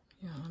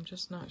 Yeah, I'm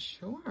just not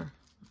sure.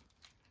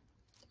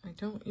 I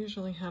don't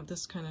usually have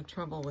this kind of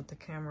trouble with the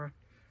camera.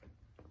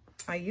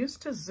 I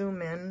used to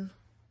zoom in,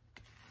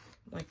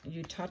 like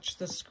you touch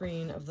the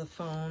screen of the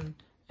phone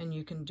and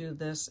you can do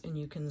this and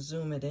you can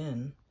zoom it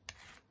in.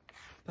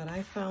 But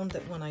I found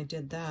that when I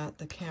did that,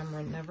 the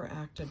camera never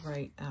acted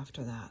right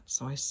after that.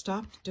 So I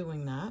stopped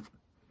doing that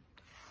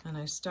and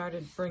I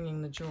started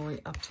bringing the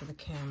jewelry up to the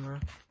camera.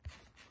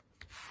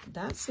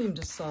 That seemed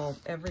to solve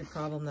every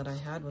problem that I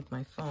had with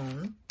my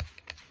phone.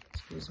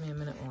 Excuse me a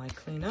minute while I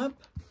clean up.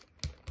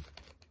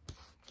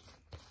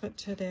 But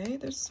today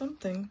there's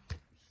something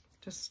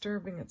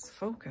disturbing its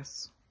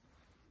focus.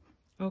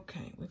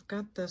 Okay, we've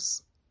got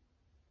this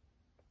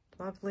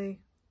lovely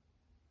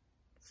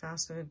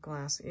faceted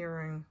glass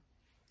earring.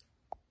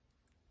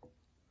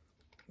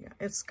 Yeah,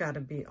 it's got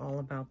to be all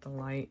about the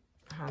light.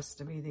 It has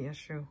to be the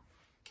issue.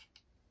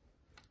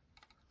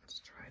 Let's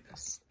try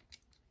this.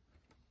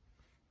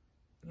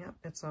 Yep,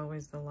 it's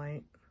always the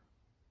light.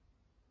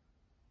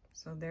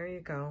 So there you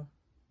go.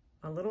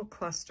 A little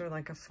cluster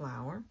like a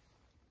flower.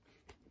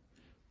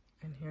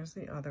 And here's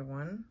the other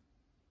one.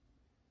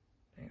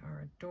 They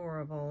are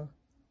adorable.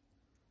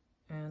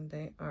 And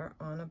they are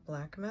on a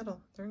black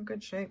metal. They're in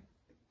good shape.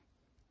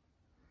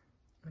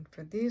 And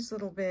for these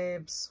little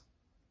babes,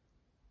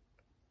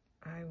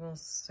 I will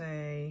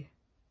say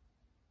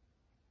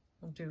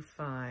we'll do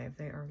 5.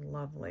 They are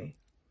lovely.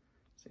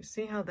 So you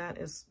see how that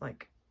is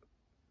like,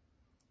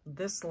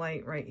 this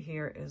light right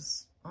here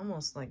is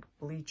almost like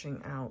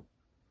bleaching out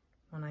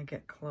when I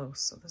get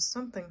close. So there's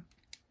something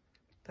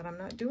that I'm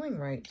not doing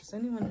right. Does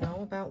anyone know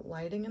about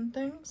lighting and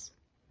things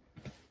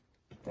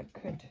that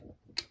could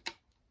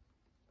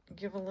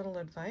give a little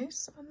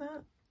advice on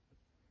that?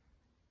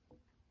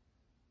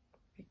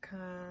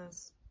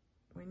 Because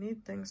we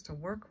need things to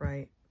work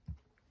right.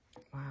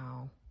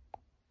 Wow.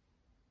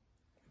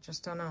 I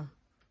just don't know.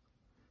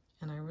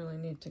 And I really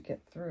need to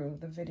get through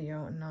the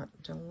video and not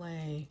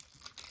delay.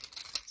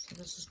 So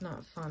this is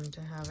not fun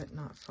to have it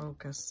not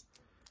focus.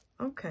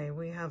 Okay,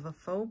 we have a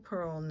faux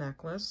pearl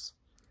necklace.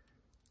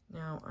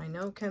 Now, I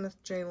know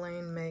Kenneth J.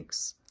 Lane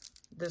makes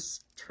this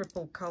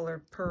triple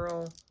color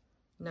pearl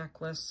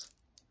necklace,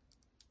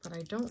 but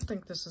I don't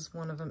think this is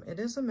one of them. It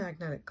is a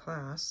magnetic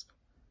clasp.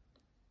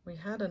 We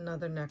had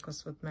another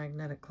necklace with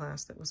magnetic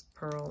clasp that was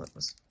pearl. That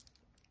was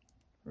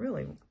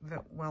really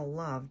well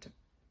loved.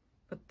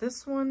 But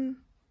this one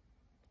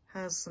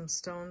has some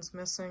stones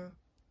missing,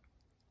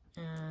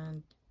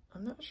 and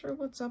I'm not sure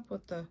what's up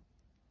with the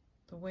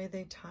way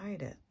they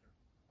tied it.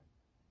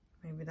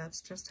 Maybe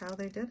that's just how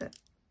they did it.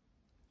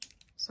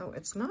 So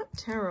it's not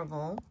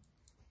terrible.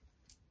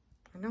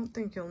 I don't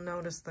think you'll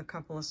notice the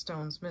couple of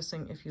stones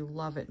missing if you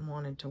love it and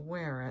wanted to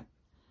wear it,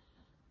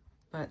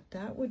 but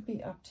that would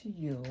be up to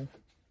you.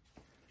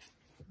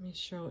 Let me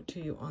show it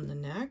to you on the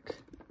neck.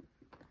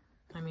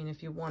 I mean,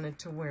 if you wanted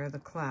to wear the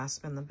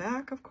clasp in the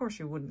back, of course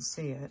you wouldn't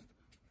see it,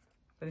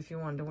 but if you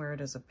wanted to wear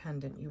it as a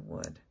pendant, you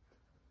would.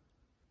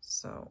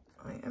 So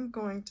I am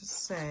going to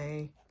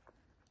say,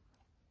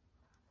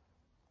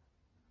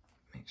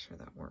 make sure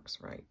that works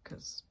right,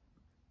 because,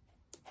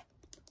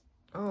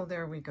 oh,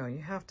 there we go.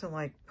 You have to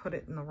like put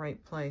it in the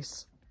right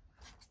place.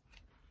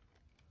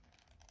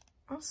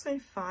 I'll say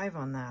 5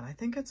 on that. I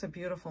think it's a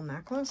beautiful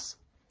necklace.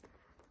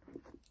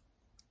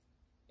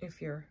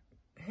 If you're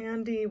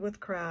handy with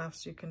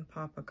crafts, you can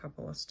pop a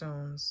couple of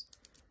stones.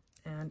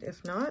 And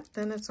if not,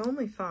 then it's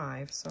only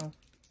 5. So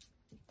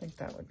I think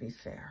that would be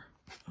fair.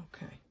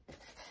 Okay.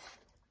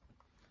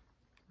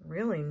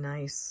 Really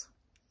nice.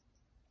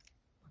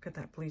 Look at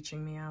that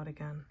bleaching me out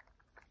again.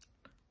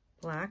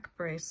 Black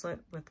bracelet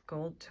with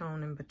gold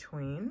tone in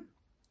between.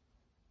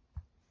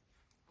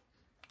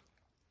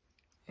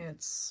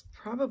 It's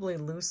probably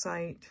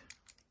lucite.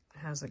 It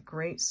has a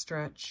great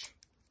stretch.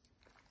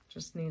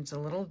 Just needs a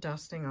little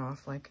dusting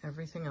off like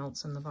everything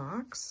else in the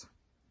box.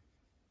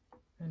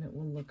 And it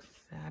will look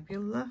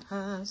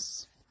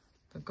fabulous.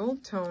 The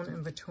gold tone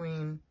in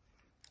between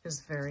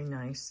is very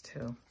nice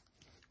too.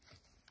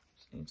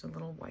 Just needs a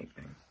little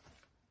wiping.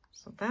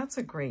 So that's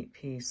a great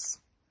piece.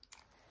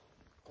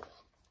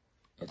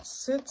 It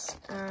sits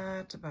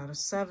at about a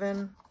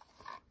 7.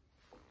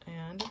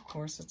 And of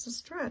course it's a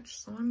stretch.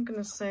 So I'm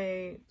gonna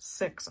say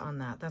 6 on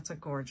that. That's a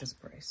gorgeous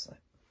bracelet.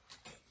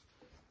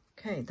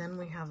 Okay, then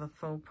we have a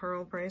faux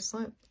pearl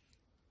bracelet.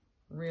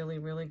 Really,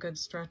 really good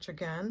stretch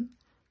again.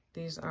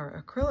 These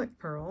are acrylic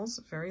pearls,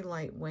 very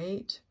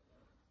lightweight.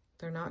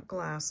 They're not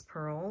glass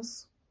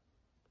pearls.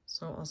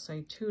 So I'll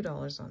say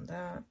 $2 on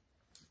that.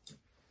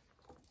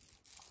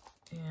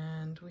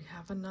 And we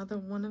have another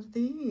one of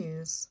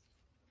these.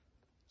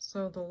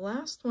 So the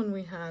last one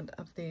we had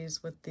of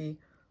these with the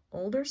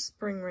older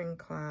spring ring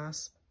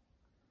clasp,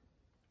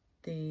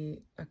 the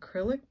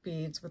acrylic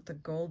beads with the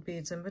gold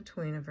beads in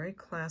between, a very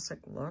classic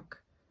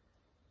look.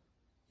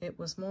 It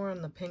was more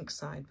on the pink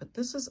side, but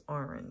this is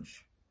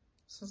orange.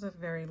 This is a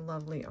very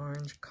lovely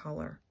orange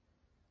color.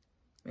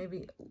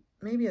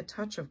 Maybe a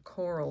touch of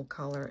coral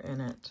color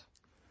in it.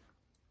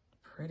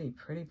 Pretty,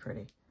 pretty,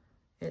 pretty.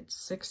 It's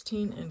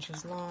 16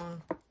 inches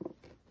long.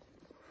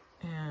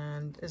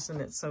 And isn't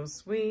it so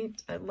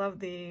sweet? I love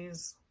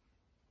these.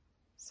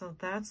 So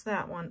that's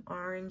that one,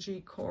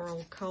 orangey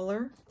coral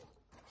color.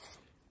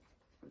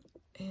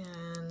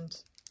 And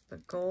the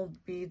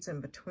gold beads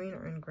in between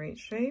are in great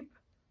shape.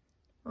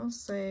 I'll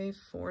say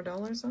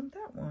 $4 on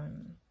that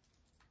one.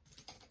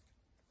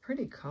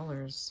 Pretty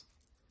colors.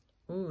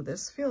 Ooh,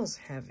 this feels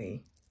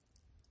heavy.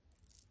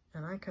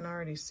 And I can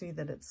already see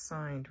that it's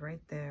signed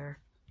right there.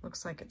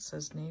 Looks like it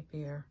says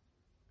Napier.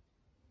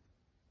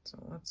 So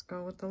let's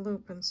go with the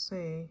loop and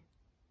see.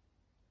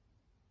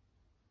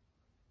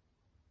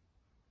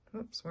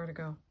 Oops, where to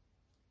go?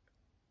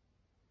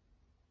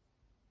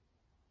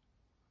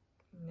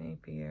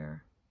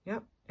 Napier.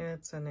 Yep,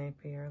 it's a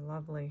Napier.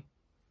 Lovely.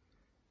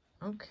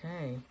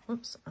 Okay.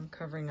 Whoops, I'm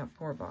covering up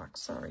poor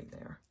box. Sorry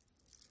there.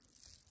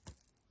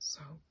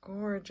 So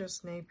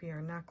gorgeous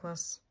Napier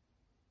necklace.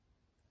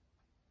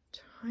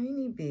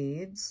 Tiny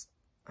beads.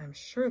 I'm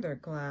sure they're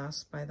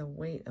glass by the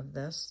weight of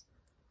this.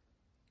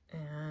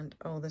 And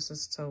oh, this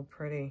is so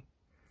pretty.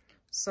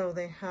 So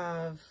they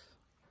have,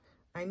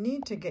 I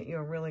need to get you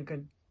a really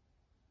good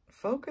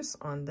focus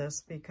on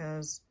this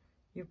because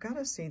you've got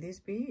to see these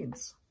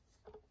beads.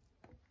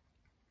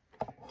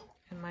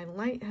 And my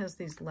light has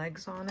these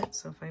legs on it,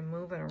 so if I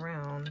move it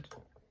around,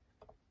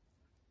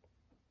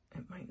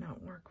 it might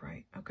not work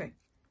right. Okay,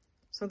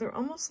 so they're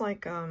almost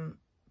like, I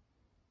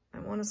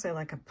want to say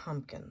like a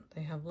pumpkin.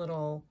 They have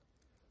little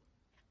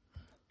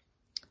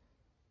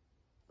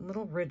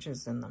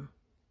ridges in them.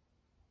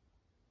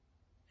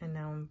 And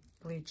now I'm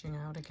bleaching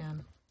out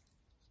again.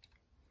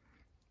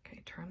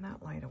 Okay, turn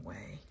that light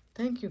away.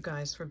 Thank you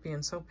guys for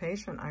being so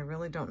patient. I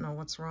really don't know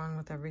what's wrong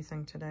with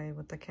everything today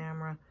with the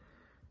camera,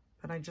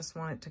 but I just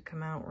want it to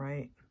come out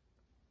right.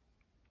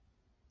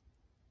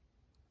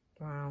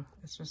 Wow,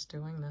 it's just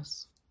doing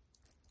this.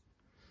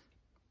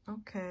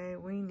 Okay,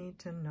 we need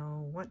to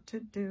know what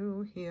to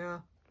do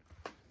here.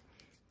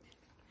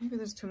 Maybe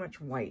there's too much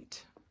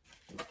white.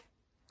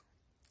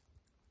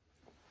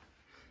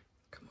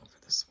 Come over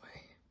this way.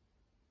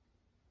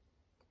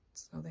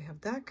 So they have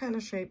that kind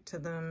of shape to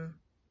them.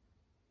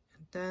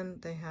 And then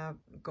they have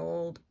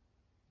gold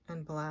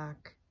and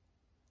black,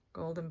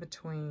 gold in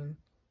between.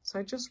 So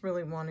I just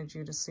really wanted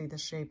you to see the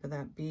shape of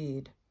that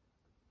bead.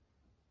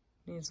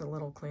 Needs a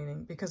little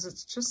cleaning because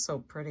it's just so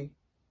pretty.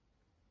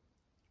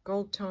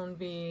 Gold tone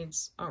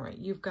beads. All right,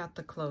 you've got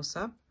the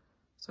close-up.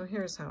 So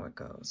here's how it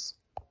goes.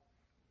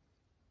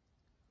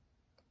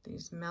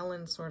 These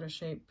melon sort of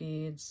shaped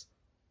beads.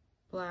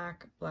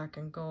 Black, black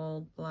and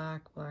gold,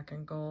 black, black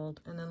and gold,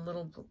 and then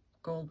little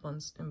gold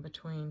ones in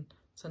between.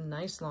 It's a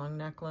nice long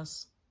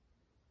necklace.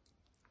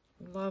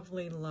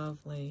 Lovely,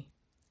 lovely.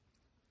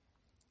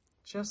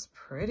 Just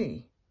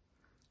pretty.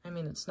 I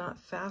mean, it's not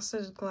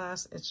faceted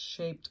glass, it's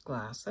shaped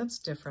glass. That's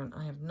different.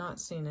 I have not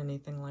seen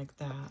anything like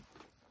that.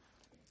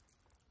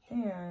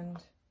 And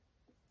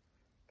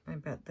I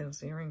bet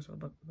those earrings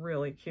would look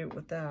really cute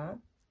with that.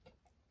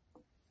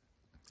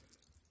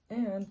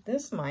 And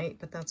this might,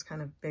 but that's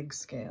kind of big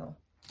scale.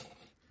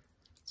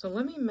 So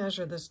let me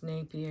measure this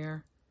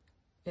Napier.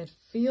 It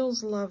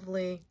feels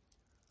lovely.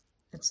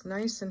 It's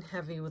nice and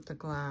heavy with the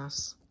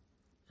glass.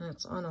 And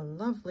it's on a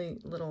lovely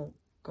little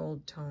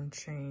gold tone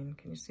chain.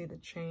 Can you see the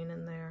chain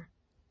in there?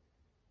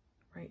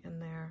 Right in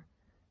there.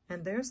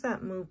 And there's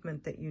that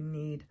movement that you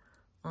need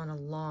on a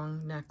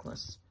long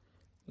necklace.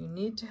 You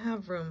need to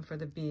have room for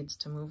the beads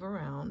to move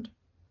around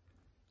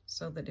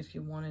so that if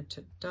you wanted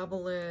to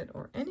double it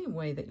or any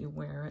way that you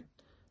wear it,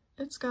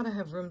 it's got to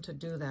have room to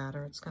do that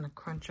or it's going to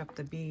crunch up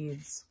the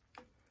beads.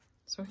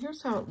 So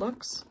here's how it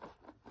looks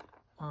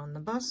on the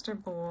Buster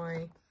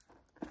Boy.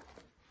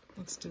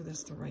 Let's do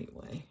this the right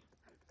way.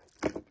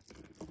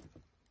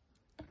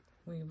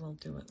 We will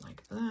do it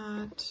like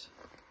that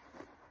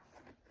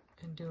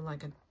and do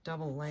like a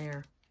double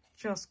layer.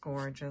 Just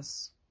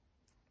gorgeous.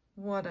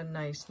 What a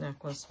nice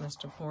necklace,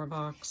 Mr.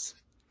 Poorbox.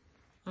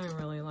 I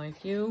really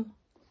like you.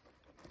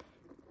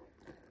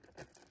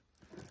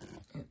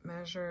 It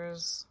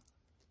measures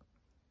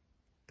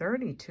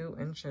 32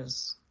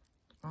 inches.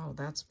 Oh,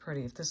 that's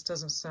pretty. If this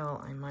doesn't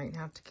sell, I might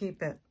have to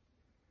keep it.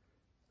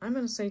 I'm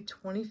going to say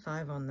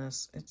 25 on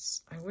this.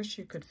 I wish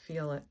you could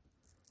feel it.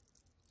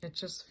 It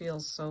just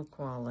feels so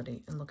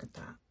quality. And look at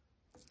that.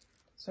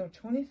 So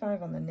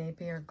 25 on the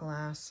Napier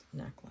glass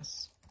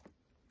necklace.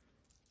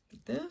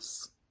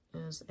 This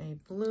is a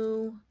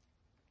blue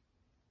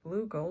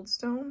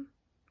goldstone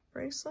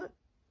bracelet.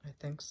 I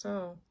think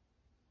so.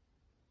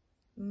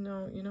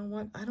 No, you know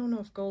what? I don't know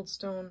if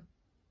goldstone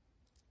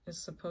is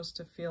supposed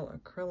to feel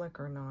acrylic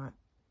or not,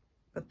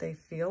 but they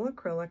feel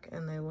acrylic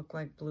and they look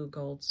like blue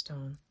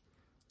goldstone.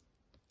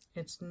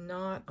 It's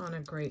not on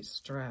a great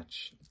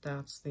stretch.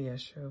 That's the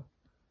issue.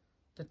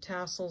 The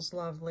tassel's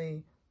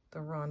lovely. The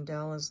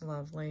rondelle is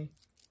lovely.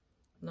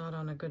 Not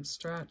on a good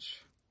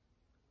stretch.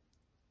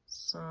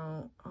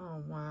 So,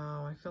 oh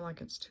wow, I feel like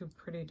it's too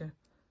pretty to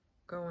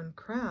go in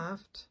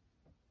craft.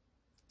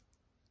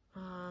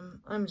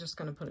 I'm just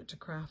going to put it to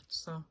craft,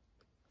 so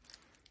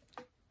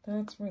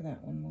that's where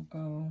that one will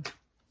go.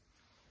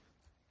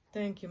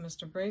 Thank you,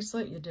 Mr.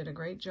 Bracelet. You did a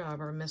great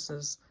job, or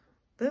Mrs.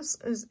 This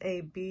is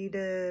a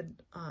beaded,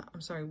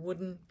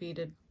 wooden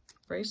beaded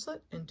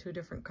bracelet in two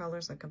different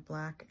colors, like a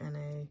black and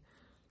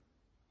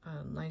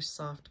a nice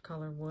soft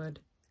color wood.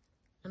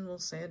 And we'll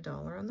say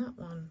 $1 on that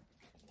one.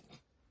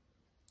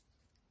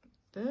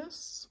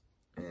 This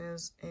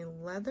is a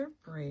leather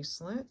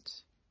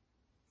bracelet.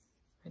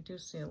 I do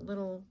see a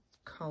little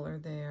color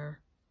there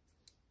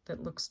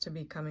that looks to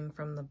be coming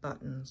from the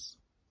buttons.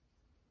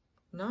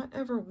 Not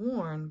ever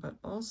worn, but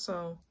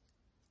also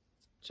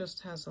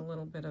just has a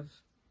little bit of,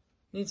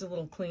 needs a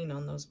little clean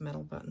on those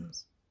metal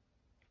buttons.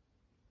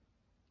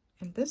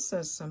 And this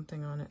says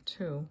something on it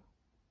too.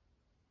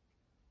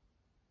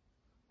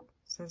 It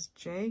says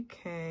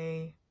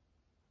JK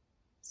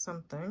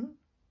something.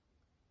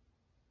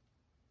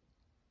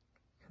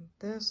 And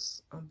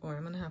this, oh boy,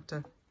 I'm going to have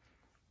to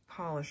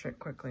polish it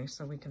quickly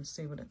so we can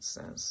see what it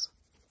says.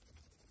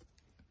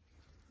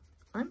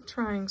 I'm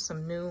trying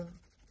some new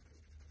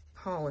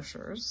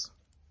polishers.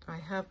 I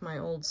have my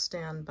old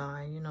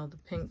standby, you know, the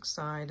pink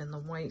side and the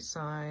white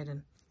side,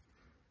 and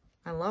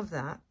I love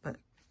that, but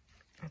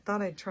I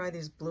thought I'd try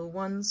these blue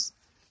ones.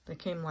 They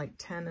came like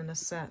 10 in a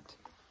set.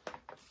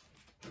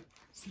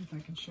 See if I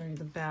can show you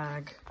the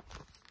bag.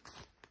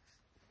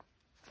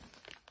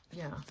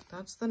 Yeah,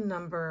 that's the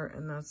number,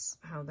 and that's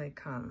how they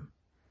come.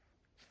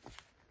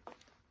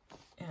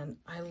 And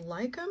I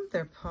like them.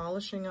 They're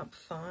polishing up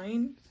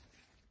fine.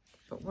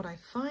 But what I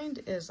find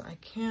is I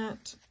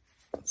can't,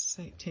 let's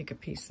say, take a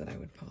piece that I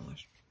would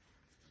polish.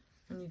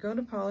 when you go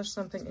to polish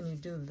something and you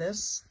do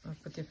this,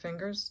 like with your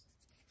fingers,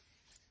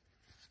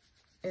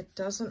 it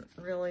doesn't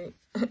really,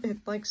 it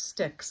like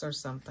sticks or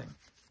something.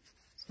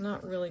 It's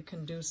not really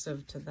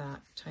conducive to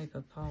that type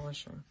of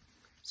polishing.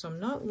 So I'm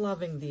not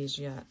loving these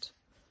yet.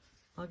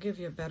 I'll give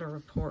you a better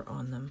report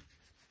on them.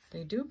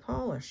 They do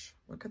polish,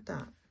 look at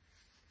that.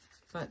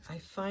 But I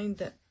find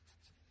that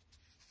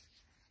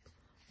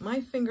my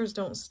fingers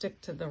don't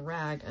stick to the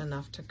rag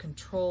enough to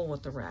control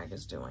what the rag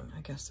is doing.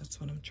 I guess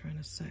that's what I'm trying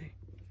to say.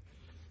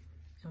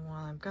 And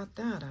while I've got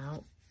that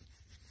out,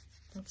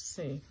 let's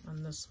see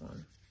on this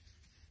one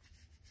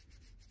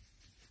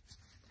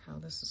how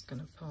this is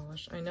going to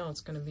polish. I know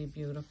it's going to be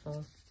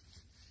beautiful.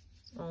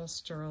 It's all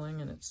sterling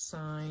and it's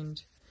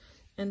signed.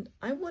 And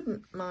I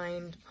wouldn't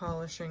mind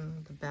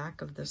polishing the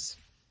back of this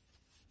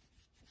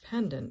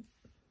pendant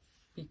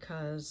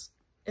because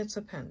it's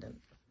a pendant.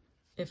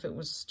 If it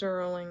was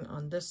sterling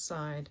on this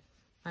side,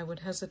 I would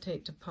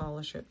hesitate to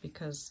polish it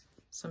because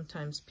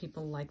sometimes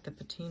people like the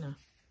patina.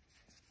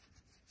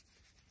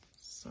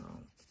 So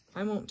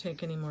I won't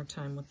take any more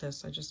time with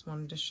this. I just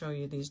wanted to show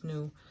you these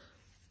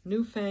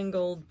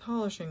newfangled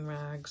polishing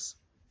rags.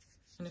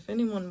 And if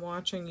anyone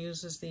watching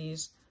uses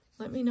these,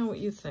 let me know what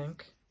you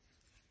think.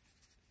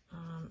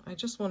 I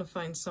just want to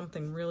find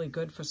something really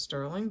good for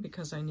sterling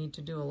because I need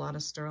to do a lot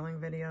of sterling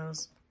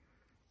videos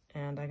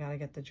and I got to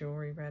get the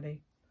jewelry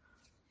ready.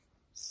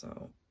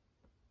 So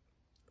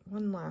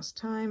one last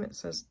time, it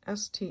says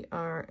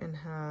STR and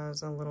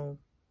has a little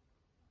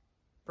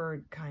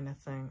bird kind of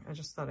thing. I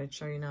just thought I'd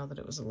show you now that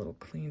it was a little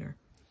cleaner.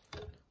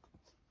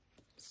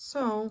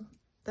 So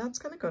that's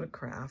going to go to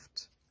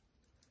craft.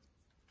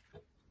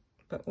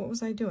 But what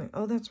was I doing?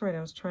 Oh, that's right.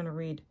 I was trying to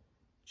read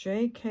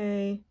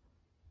JK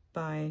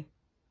by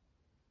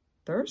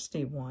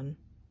Thirsty One.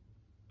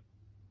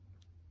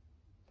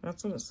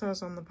 That's what it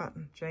says on the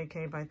button.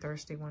 JK by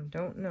Thirsty One.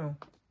 Don't know.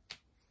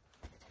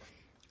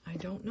 I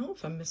don't know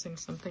if I'm missing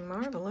something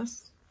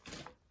marvelous.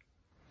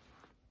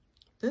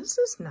 This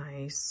is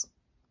nice.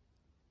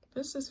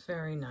 This is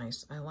very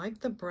nice. I like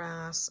the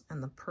brass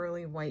and the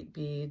pearly white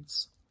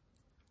beads.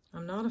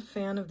 I'm not a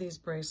fan of these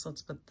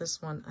bracelets, but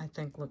this one I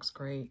think looks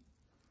great.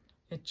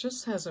 It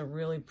just has a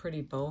really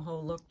pretty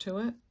boho look to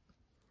it.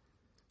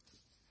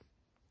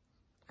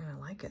 And I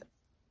like it.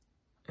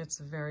 It's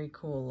very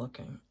cool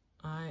looking.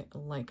 I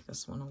like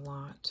this one a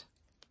lot.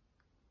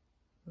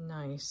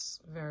 Nice,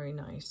 very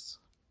nice.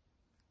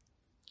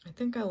 I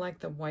think I like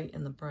the white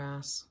and the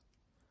brass.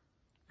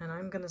 And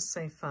I'm going to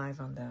say 5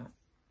 on that.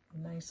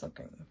 Nice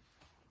looking.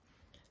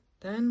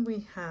 Then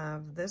we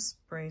have this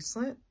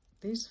bracelet.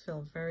 These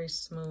feel very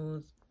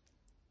smooth.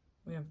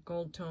 We have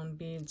gold tone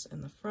beads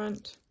in the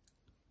front.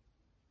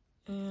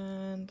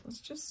 And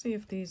let's just see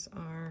if these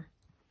are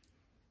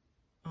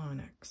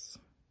onyx.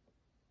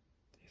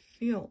 They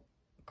feel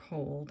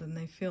cold and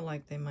they feel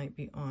like they might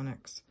be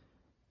onyx.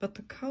 But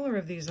the color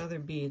of these other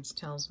beads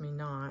tells me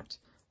not.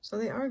 So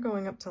they are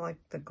going up to like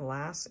the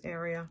glass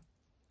area.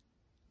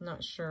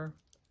 Not sure.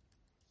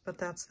 But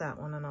that's that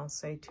one, and I'll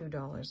say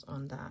 $2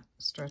 on that.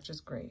 Stretch is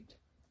great.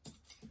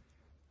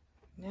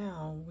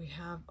 Now we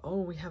have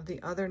the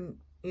other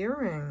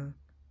earring.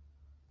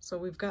 So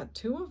we've got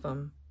 2 of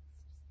them.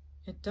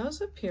 It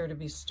does appear to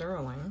be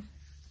sterling.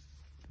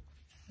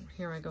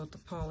 Here I go with the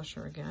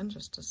polisher again,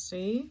 just to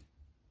see.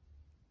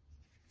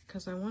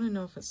 Because I want to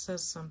know if it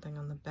says something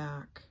on the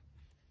back.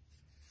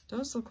 It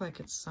does look like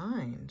it's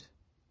signed.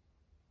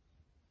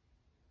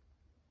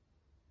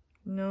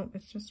 No,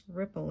 it's just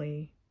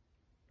ripply,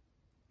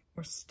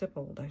 or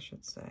stippled, I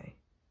should say.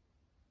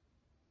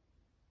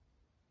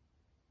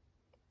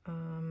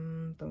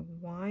 The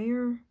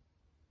wire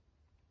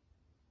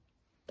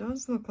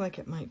does look like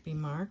it might be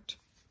marked,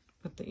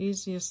 but the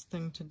easiest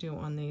thing to do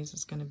on these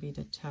is going to be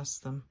to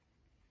test them.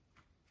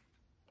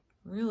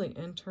 Really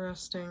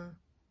interesting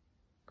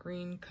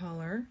green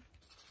color.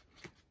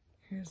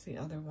 Here's the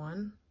other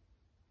one.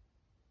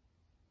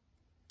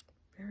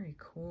 Very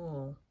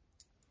cool.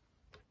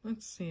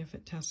 Let's see if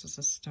it tests as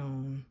a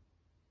stone.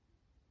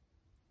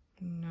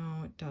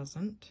 No, it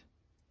doesn't.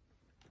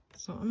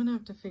 So I'm going to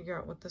have to figure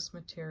out what this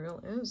material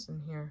is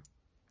in here.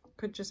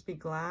 Could just be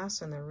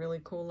glass and they're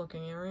really cool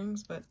looking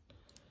earrings, but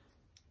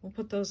we'll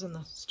put those in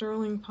the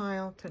sterling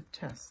pile to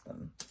test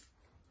them.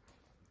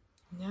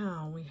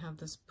 Now we have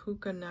this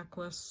puka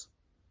necklace.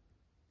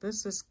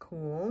 This is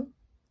cool.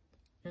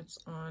 It's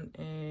on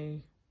a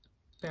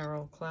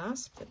barrel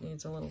clasp that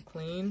needs a little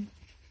clean.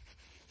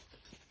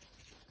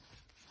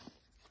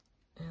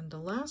 And the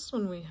last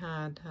one we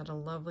had a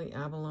lovely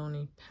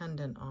abalone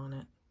pendant on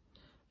it.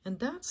 And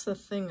that's the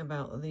thing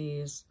about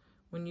these.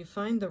 When you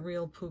find the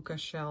real puka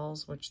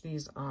shells, which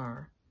these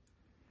are,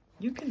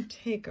 you can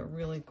take a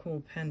really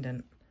cool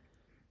pendant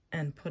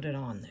and put it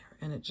on there.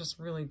 And it just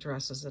really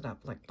dresses it up.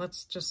 Like,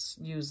 let's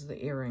just use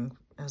the earring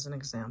as an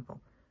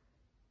example.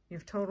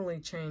 You've totally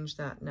changed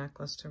that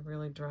necklace to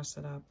really dress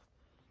it up.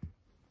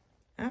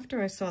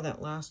 After I saw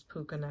that last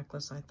puka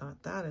necklace, I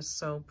thought, that is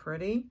so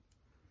pretty.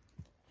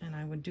 And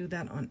I would do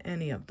that on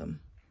any of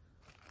them.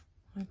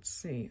 Let's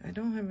see. I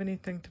don't have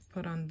anything to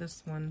put on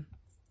this one.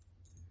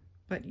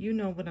 But you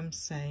know what I'm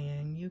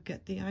saying. You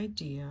get the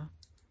idea.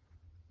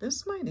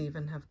 This might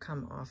even have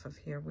come off of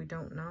here. We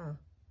don't know.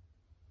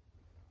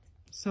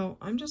 So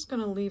I'm just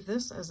going to leave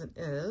this as it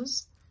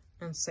is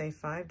and say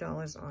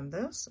 $5 on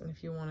this. And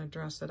if you want to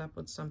dress it up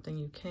with something,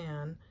 you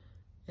can.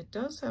 It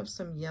does have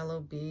some yellow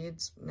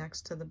beads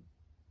next to the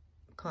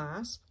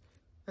clasp.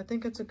 I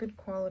think it's a good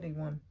quality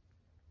one.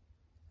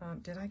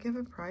 Did I give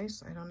a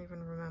price? I don't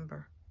even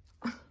remember.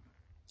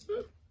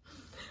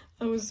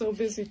 I was so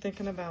busy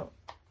thinking about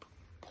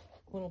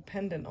little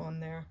pendant on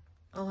there.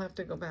 I'll have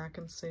to go back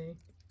and see.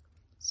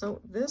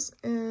 So this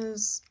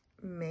is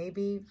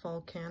maybe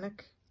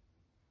volcanic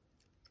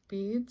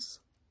beads,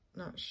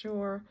 not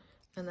sure.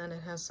 And then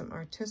it has some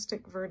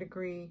artistic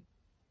verdigris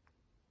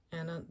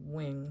and a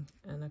wing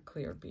and a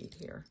clear bead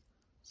here.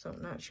 So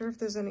not sure if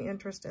there's any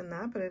interest in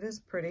that, but it is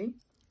pretty.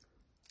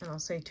 And I'll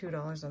say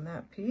 $2 on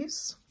that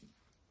piece.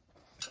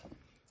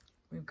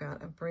 We've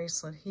got a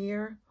bracelet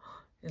here.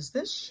 Is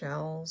this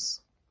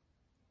shells?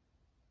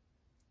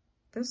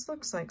 This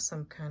looks like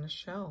some kind of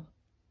shell,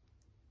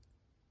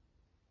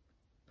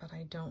 but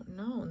I don't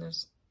know. And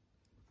there's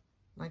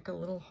like a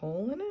little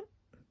hole in it.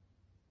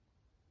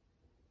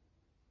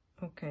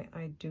 Okay,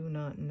 I do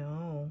not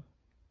know.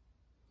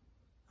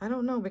 I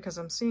don't know because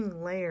I'm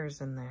seeing layers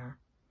in there.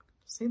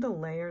 See the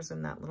layers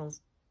in that little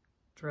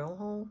drill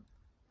hole?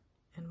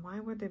 And why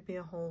would there be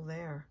a hole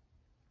there?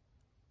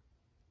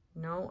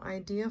 No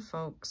idea,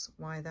 folks,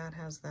 why that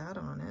has that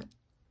on it.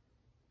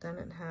 Then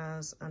it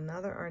has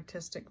another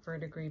artistic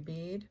verdigris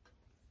bead.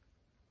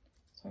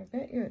 So I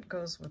bet you it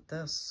goes with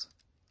this.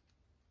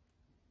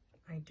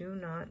 I do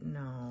not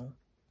know.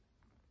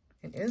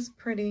 It is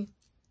pretty.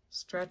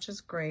 Stretch is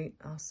great.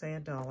 I'll say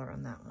 $1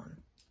 on that one.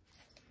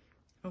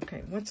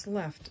 Okay, what's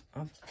left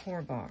of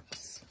core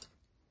box?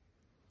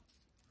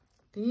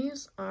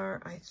 These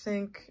are, I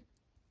think,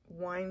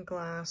 wine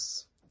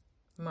glass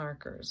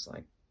markers.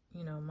 Like,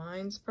 you know,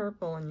 mine's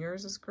purple and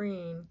yours is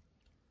green.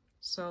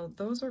 So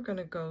those are going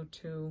to go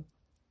to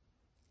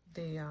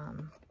the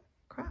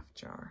craft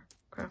jar,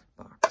 craft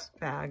box,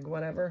 bag,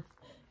 whatever.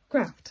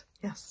 Craft,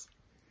 yes.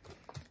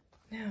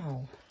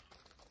 Now,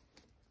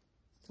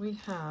 we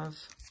have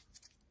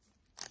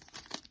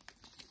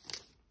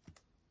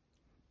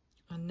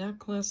a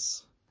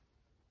necklace.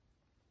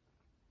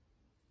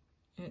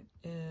 It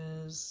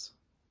is,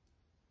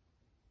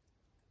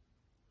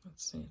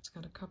 let's see, it's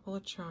got a couple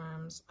of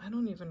charms. I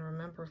don't even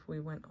remember if we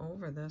went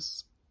over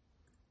this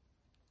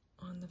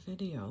on the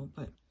video,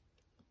 but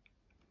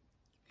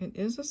it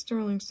is a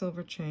sterling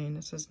silver chain.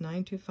 It says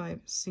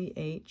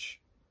 925CH,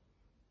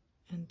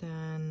 and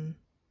then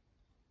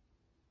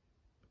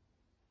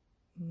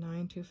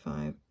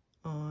 925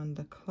 on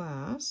the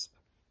clasp.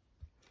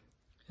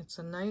 It's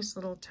a nice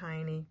little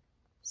tiny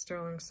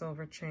sterling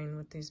silver chain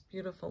with these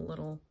beautiful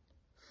little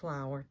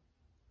flower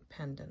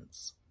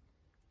pendants.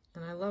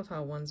 And I love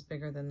how one's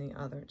bigger than the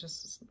other,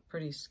 just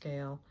pretty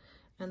scale.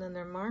 And then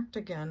they're marked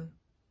again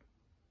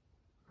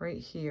right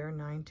here,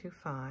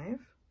 925.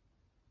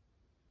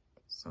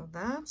 So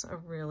that's a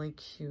really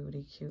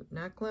cute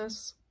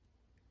necklace.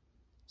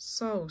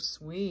 So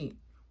sweet.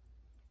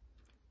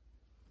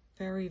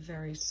 Very,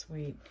 very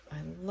sweet.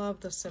 I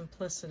love the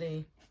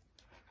simplicity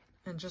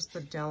and just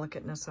the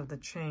delicateness of the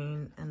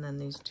chain, and then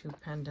these two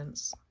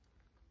pendants.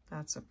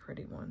 That's a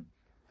pretty one.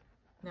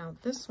 Now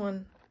this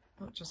one,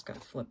 oh, it just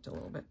got flipped a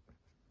little bit.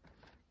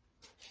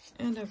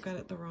 And I've got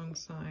it the wrong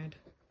side.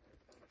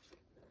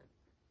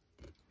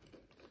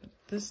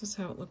 This is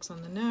how it looks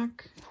on the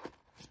neck.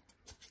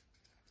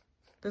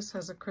 This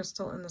has a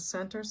crystal in the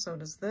center, so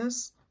does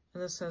this.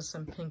 And this has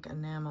some pink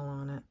enamel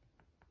on it.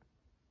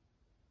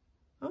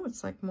 Oh,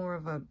 it's like more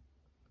of a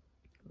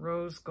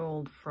rose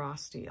gold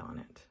frosty on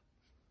it.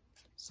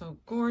 So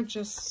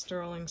gorgeous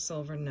sterling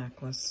silver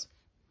necklace.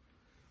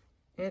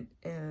 It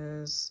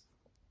is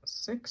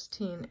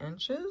 16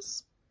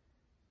 inches,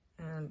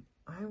 and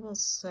I will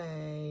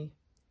say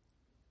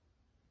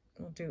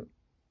we'll do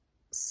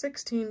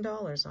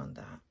 $16 on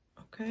that,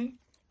 okay?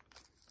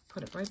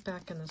 Put it right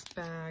back in this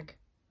bag.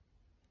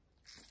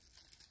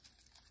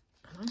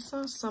 And I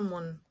saw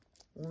someone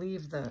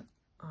leave the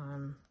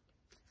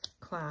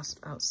clasp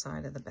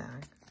outside of the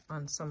bag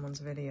on someone's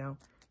video.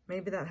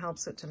 Maybe that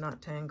helps it to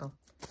not tangle.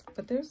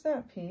 But there's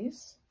that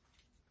piece.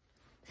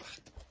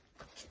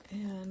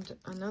 And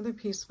another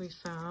piece we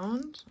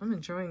found. I'm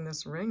enjoying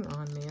this ring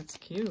on me. It's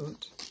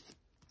cute.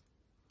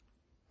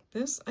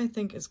 This, I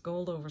think, is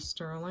gold over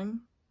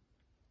sterling.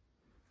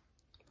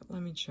 But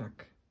let me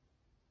check.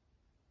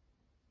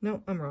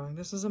 No, I'm wrong.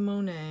 This is a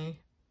Monet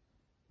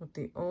with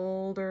the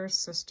older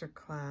sister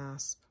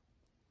clasp.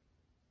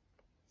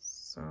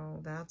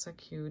 So that's a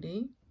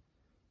cutie.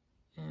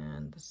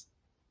 And the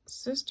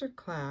sister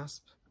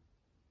clasp,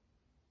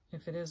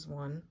 if it is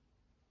one,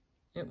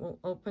 it will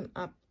open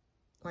up,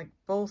 like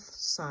both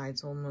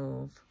sides will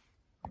move.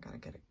 I gotta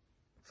get it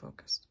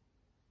focused.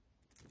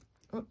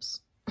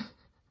 Whoops. All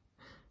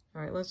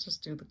right, let's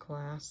just do the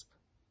clasp.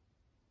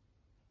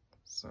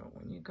 So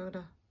when you go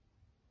to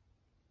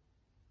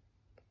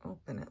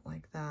open it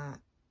like that,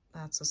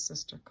 that's a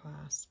sister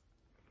clasp.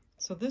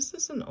 So this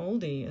is an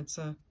oldie. It's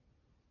a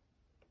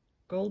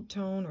gold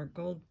tone or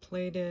gold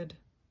plated.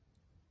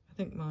 I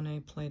think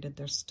Monet plated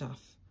their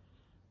stuff.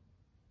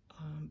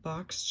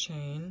 Box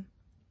chain,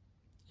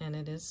 and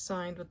it is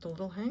signed with the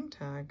little hang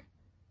tag.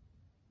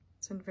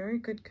 It's in very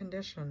good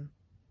condition.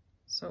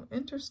 So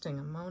interesting,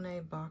 a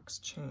Monet box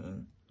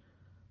chain.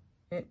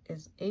 It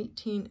is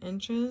 18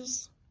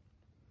 inches.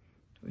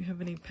 Do we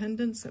have any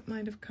pendants that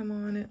might have come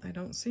on it? I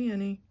don't see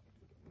any.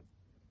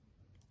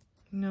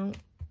 No.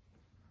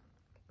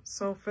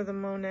 So for the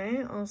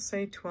Monet, I'll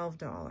say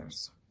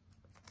 $12.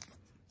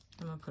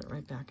 I'm gonna put it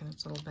right back in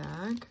its little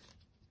bag.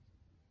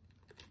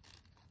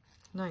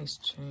 Nice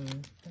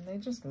chain, and they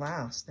just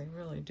last, they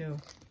really do.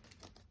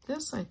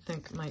 This, I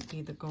think, might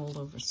be the gold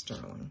over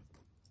sterling,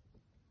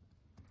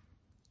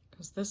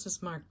 because this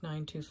is marked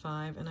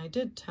 925, and I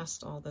did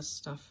test all this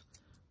stuff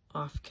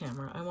off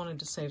camera. I wanted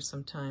to save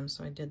some time,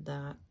 so I did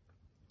that.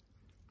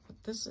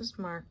 But this is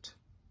marked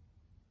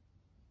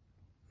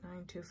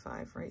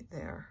 925 right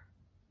there.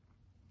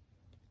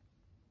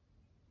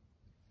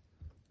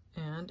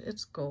 And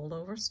it's gold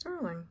over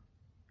sterling.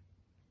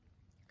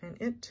 And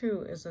it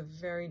too is a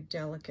very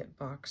delicate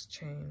box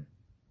chain.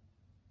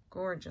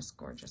 Gorgeous,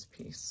 gorgeous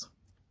piece.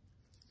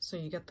 So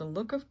you get the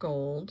look of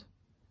gold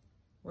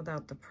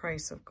without the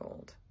price of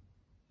gold.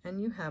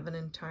 And you have an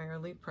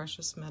entirely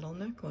precious metal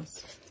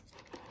necklace.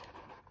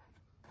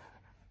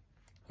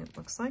 It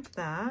looks like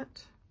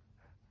that.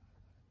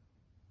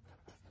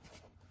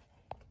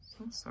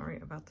 So sorry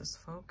about this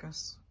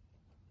focus.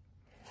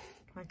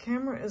 My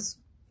camera is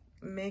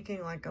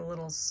making like a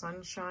little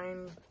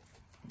sunshine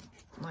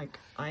like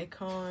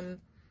icon.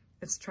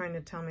 It's trying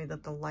to tell me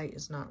that the light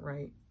is not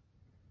right,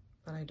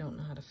 but I don't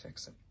know how to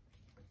fix it.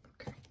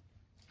 Okay.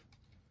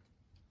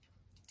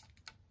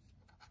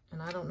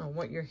 And I don't know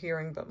what you're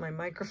hearing, but my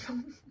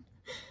microphone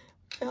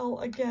fell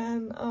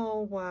again. Oh,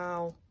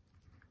 wow.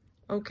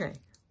 Okay,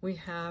 we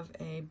have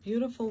a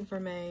beautiful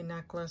vermeil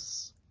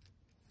necklace.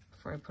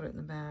 Before I put it in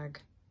the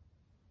bag,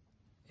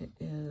 it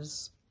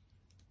is,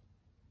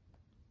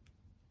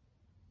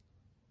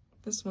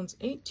 this one's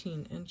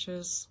 18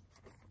 inches.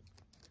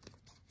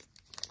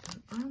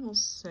 I will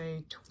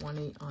say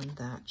 20 on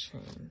that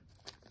chain,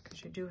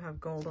 because you do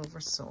have gold over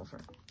silver.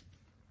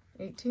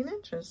 18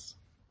 inches.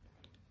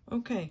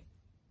 Okay,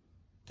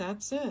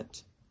 that's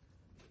it.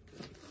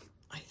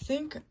 I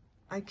think,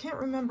 I can't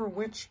remember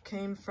which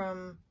came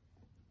from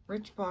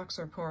Rich Box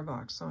or Poor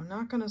Box, so I'm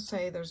not going to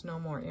say there's no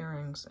more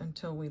earrings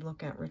until we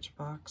look at Rich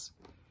Box.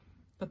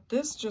 But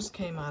this just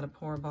came out of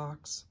Poor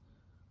Box,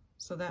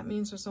 so that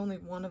means there's only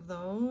one of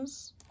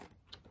those.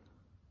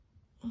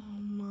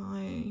 Oh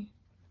my.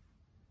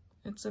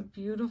 It's a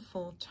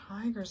beautiful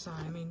tiger's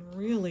eye. I mean,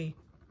 really,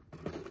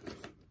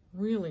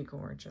 really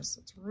gorgeous.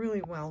 It's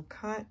really well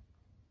cut.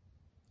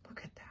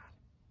 Look at that.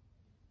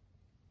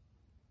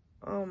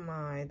 Oh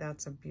my,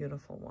 that's a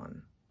beautiful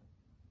one.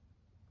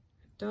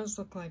 It does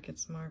look like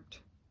it's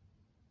marked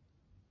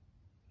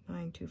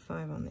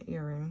 925 on the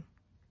earring.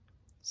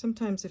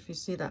 Sometimes if you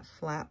see that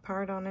flat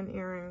part on an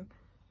earring,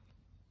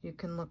 you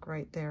can look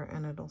right there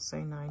and it'll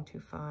say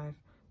 925.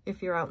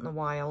 If you're out in the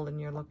wild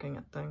and you're looking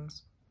at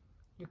things,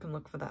 you can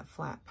look for that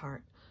flat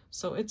part.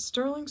 So it's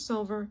sterling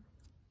silver,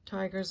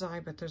 tiger's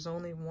eye, but there's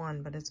only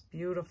one, but it's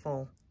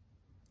beautiful.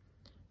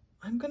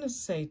 I'm gonna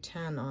say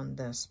 10 on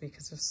this,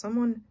 because if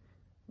someone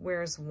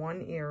wears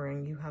one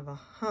earring, you have a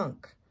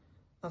hunk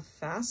of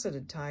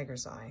faceted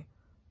tiger's eye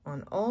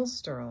on all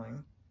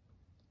sterling.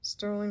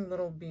 Sterling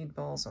little bead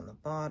balls on the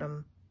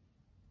bottom.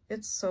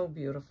 It's so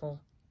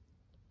beautiful.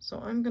 So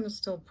I'm gonna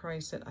still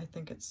price it. I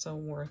think it's so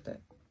worth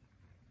it.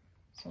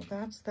 So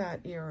that's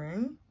that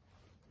earring.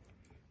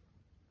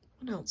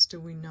 What else do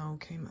we know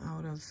came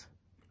out of?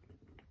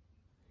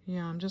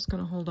 Yeah, I'm just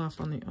going to hold off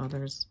on the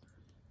others.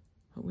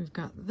 But we've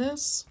got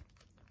this.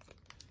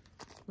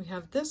 We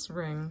have this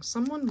ring.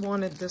 Someone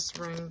wanted this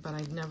ring, but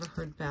I'd never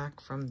heard back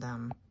from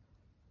them.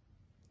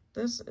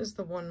 This is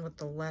the one with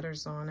the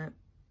letters on it.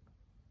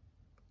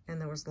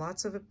 And there was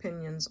lots of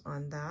opinions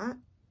on that.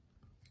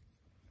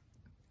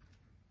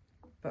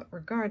 But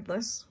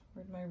regardless,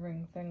 where'd my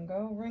ring thing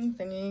go? Ring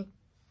thingy.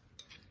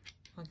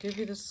 I'll give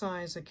you the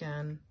size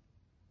again.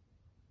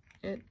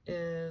 It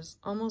is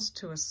almost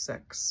to a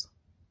 6.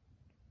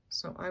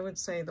 So I would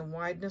say the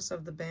wideness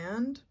of the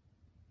band,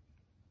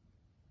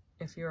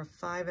 if you're a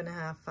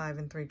 5.5, 5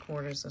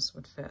 3/4, this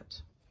would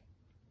fit.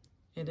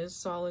 It is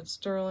solid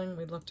sterling.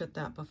 We looked at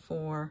that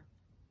before,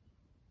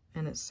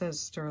 and it says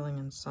sterling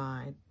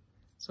inside.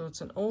 So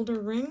it's an older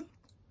ring,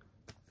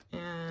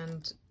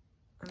 and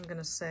I'm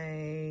gonna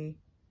say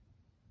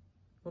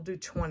we'll do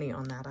 20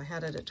 on that. I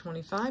had it at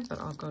 25, but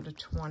I'll go to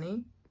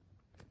 20.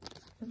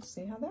 Let's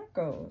see how that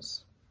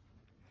goes.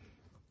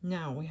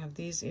 Now we have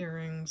these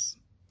earrings.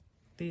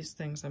 These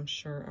things I'm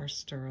sure are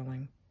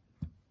sterling.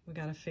 We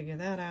got to figure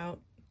that out.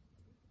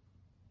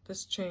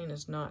 This chain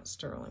is not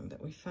sterling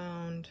that we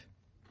found.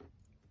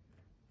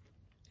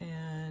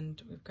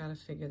 And we've got to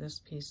figure this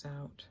piece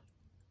out.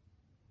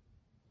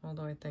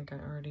 Although I think I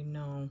already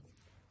know.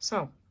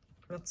 So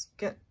let's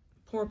get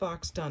Poor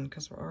Box done,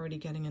 because we're already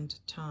getting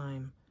into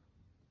time.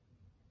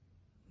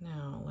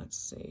 Now, let's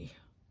see.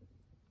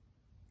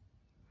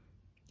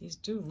 These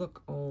do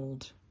look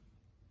old.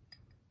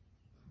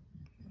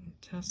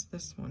 Test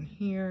this one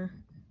here.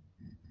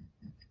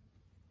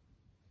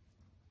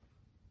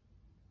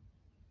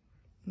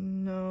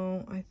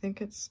 No, I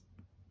think it's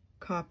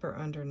copper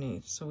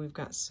underneath. So we've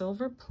got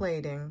silver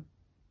plating,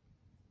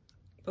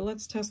 but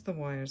let's test the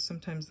wires.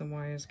 Sometimes the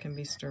wires can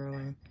be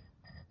sterling,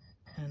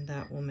 and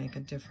that will make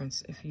a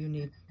difference if you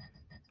need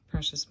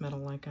precious metal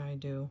like I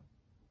do.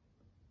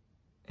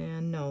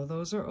 And no,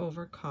 those are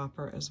over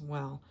copper as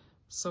well.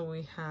 So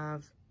we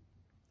have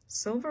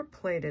silver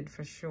plated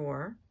for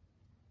sure,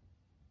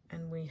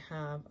 and we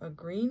have a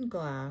green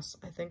glass.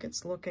 I think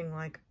it's looking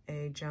like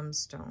a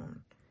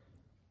gemstone.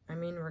 I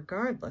mean,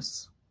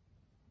 regardless,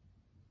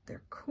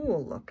 they're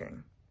cool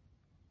looking,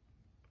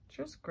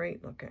 just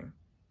great looking.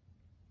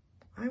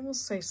 I will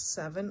say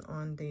 7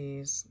 on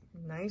these.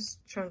 Nice,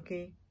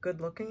 chunky,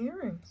 good looking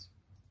earrings.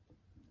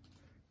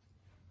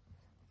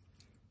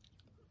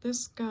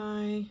 This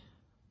guy,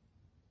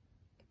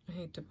 I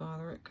hate to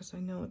bother it because I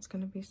know it's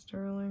going to be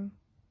sterling.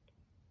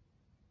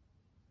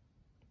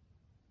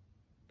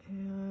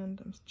 And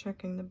I'm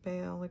checking the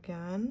bail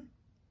again.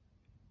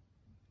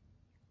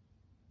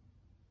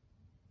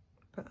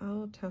 But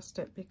I'll test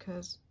it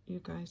because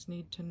you guys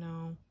need to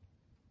know.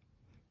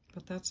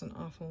 But that's an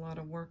awful lot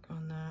of work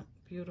on that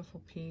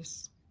beautiful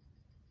piece.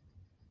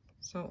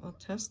 So I'll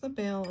test the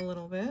bail a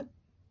little bit.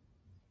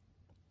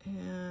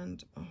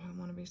 And, oh, I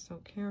want to be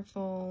so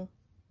careful.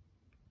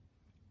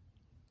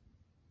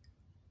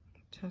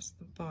 Test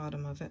the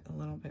bottom of it a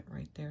little bit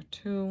right there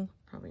too.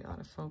 Probably out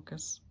of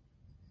focus.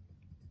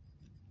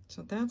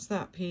 So that's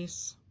that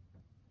piece.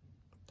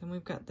 Then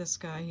we've got this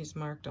guy. He's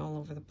marked all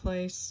over the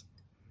place.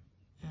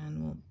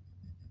 And we'll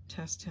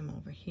test him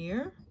over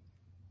here.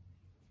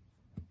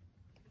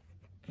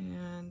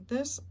 And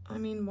this, I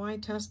mean, why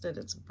test it?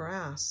 It's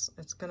brass.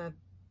 It's gonna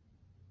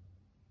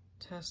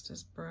test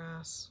as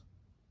brass.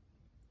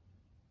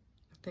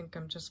 I think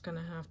I'm just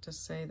gonna have to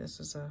say this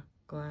is a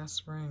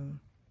glass ring.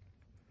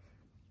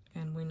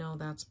 And we know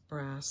that's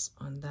brass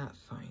on that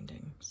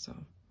finding, so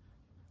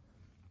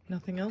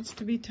nothing else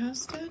to be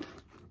tested.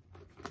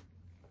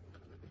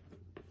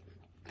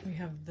 We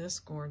have this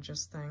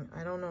gorgeous thing.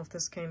 I don't know if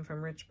this came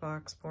from Rich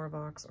Box, Poor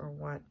Box, or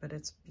what, but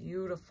it's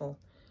beautiful.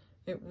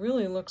 It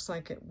really looks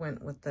like it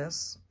went with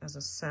this as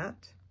a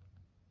set,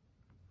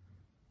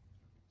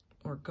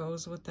 or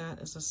goes with that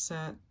as a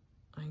set.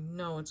 I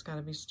know it's got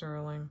to be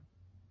sterling.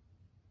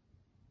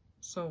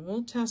 So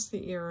we'll test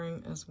the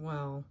earring as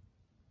well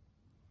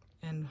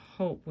and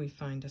hope we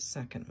find a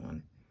second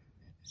one.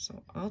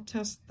 So I'll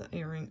test the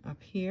earring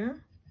up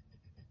here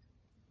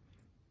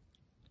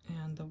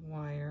and the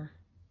wire.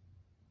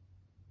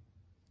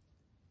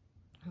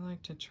 I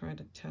like to try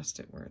to test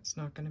it where it's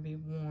not going to be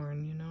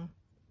worn, you know.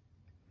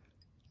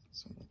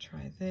 So we'll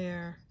try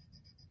there.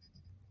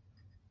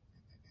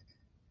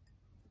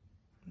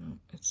 No,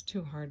 it's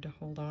too hard to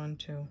hold on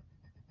to.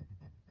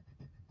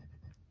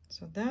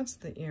 So that's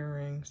the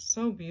earring.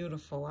 So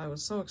beautiful. I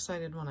was so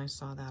excited when I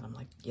saw that. I'm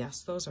like,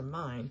 yes, those are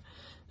mine.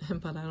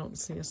 But I don't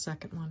see a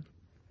second one.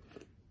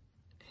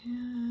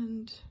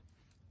 And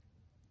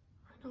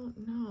I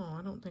don't know.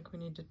 I don't think we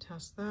need to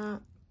test that.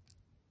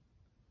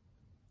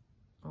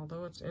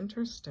 Although it's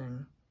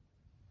interesting.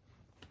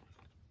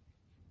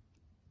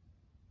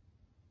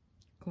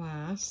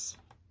 Glass.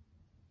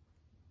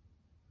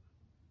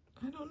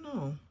 I don't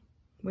know.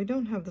 We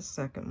don't have the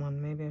second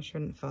one. Maybe I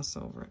shouldn't fuss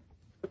over it.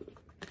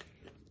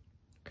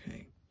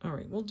 Okay. All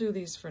right. We'll do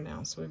these for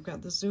now. So we've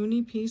got the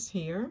Zuni piece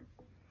here.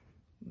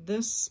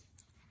 This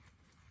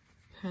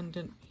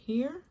pendant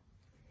here.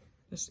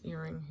 This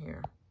earring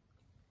here.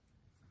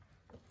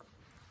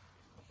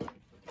 I'm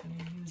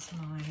going to use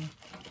my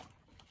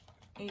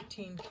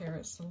 18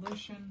 karat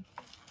solution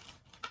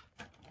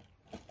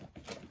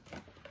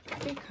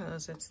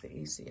because it's the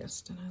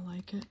easiest and I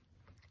like it.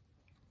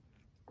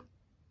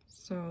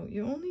 So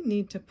you only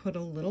need to put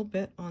a little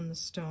bit on the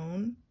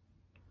stone.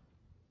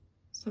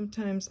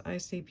 Sometimes I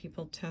see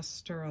people test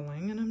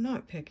sterling, and I'm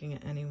not picking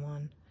at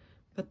anyone,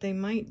 but they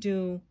might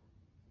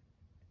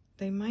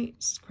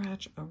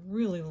scratch a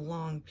really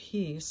long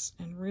piece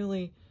and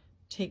really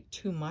take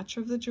too much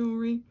of the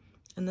jewelry,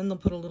 and then they'll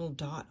put a little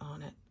dot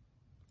on it,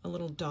 a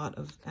little dot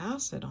of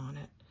acid on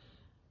it.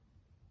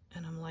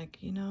 And I'm like,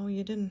 you know,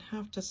 you didn't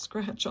have to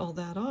scratch all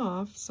that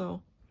off.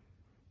 So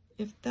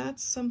if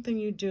that's something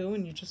you do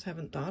and you just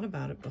haven't thought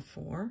about it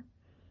before,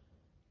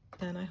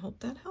 then I hope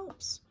that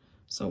helps.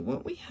 So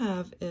what we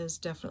have is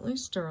definitely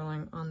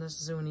sterling on this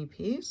Zuni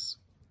piece,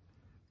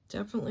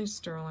 definitely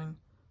sterling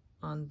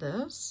on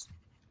this.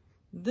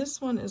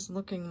 This one is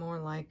looking more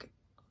like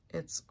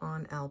it's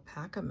on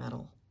alpaca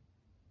metal,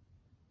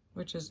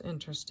 which is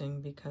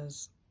interesting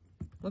because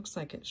it looks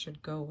like it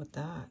should go with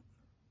that.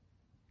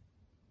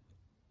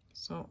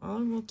 So I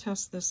will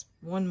test this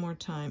one more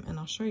time and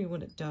I'll show you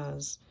what it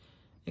does.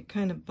 It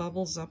kind of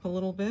bubbles up a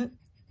little bit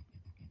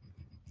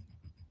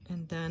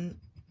and then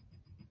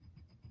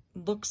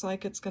looks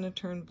like it's going to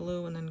turn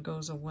blue and then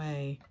goes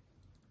away.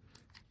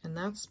 And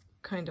that's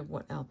kind of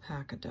what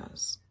alpaca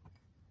does.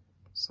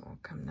 So I'll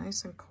come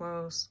nice and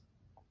close,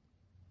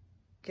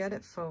 get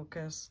it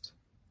focused,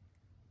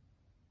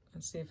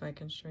 and see if I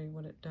can show you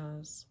what it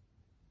does.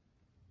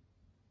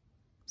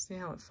 See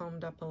how it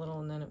foamed up a little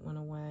and then it went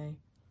away.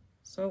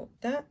 So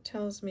that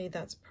tells me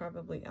that's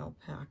probably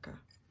alpaca.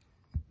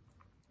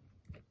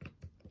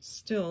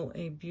 Still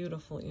a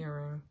beautiful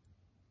earring,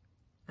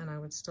 and I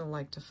would still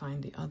like to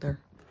find the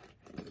other.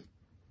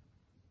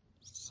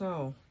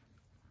 So,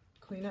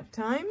 cleanup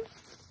time.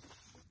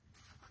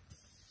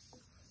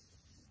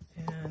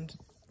 And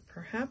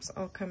perhaps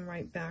I'll come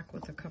right back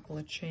with a couple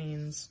of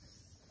chains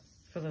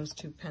for those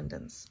two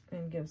pendants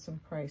and give some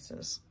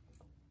prices.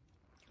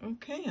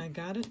 Okay, I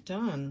got it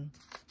done.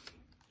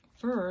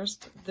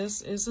 First,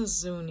 this is a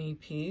Zuni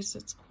piece.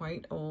 It's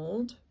quite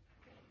old,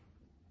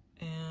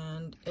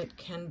 and it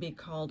can be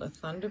called a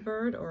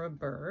Thunderbird or a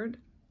bird.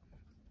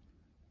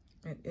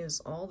 It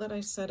is all that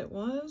I said it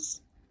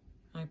was.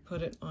 I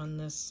put it on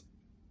this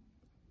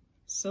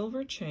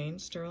silver chain,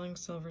 sterling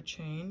silver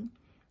chain.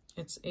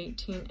 It's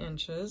 18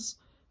 inches.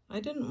 I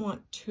didn't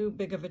want too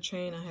big of a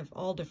chain. I have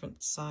all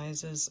different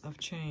sizes of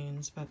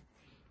chains, but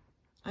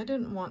I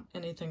didn't want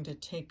anything to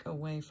take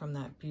away from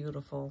that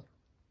beautiful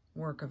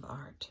work of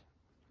art.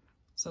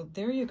 So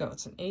there you go.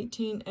 It's an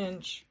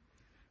 18-inch,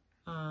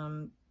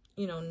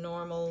 you know,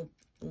 normal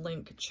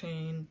link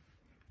chain.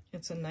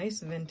 It's a nice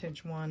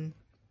vintage one.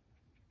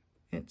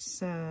 It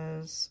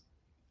says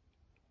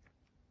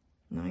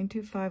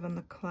 925 on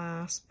the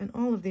clasp, and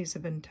all of these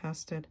have been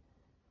tested.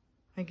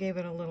 I gave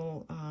it a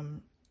little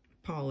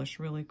polish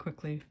really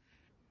quickly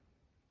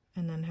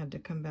and then had to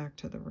come back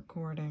to the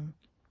recording.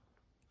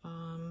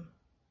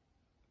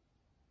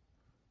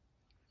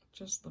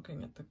 Just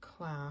looking at the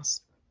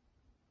clasp.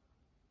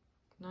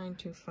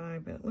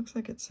 925, but it looks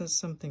like it says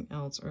something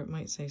else, or it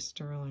might say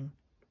sterling.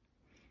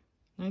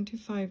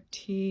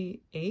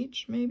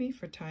 925TH maybe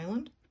for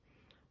Thailand.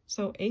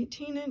 So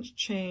 18-inch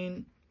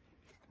chain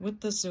with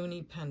the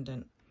Zuni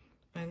pendant.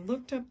 I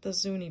looked up the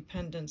Zuni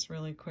pendants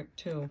really quick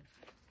too,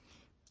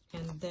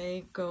 and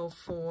they go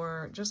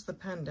for just the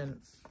pendant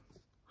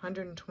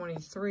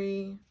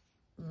 123.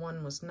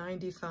 One was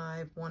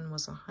 95, one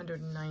was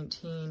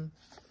 119.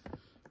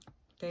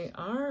 They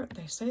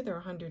say they're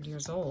 100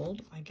 years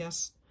old. I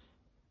guess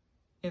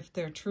if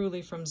they're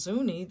truly from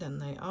Zuni, then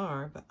they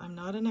are, but I'm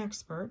not an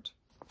expert.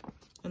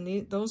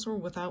 And those were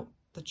without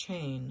the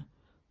chain,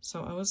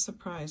 so I was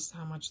surprised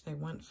how much they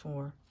went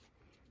for.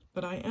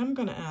 But I am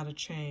going to add a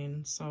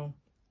chain, so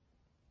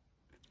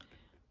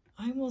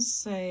I will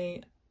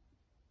say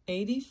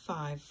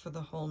 85 for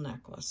the whole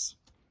necklace.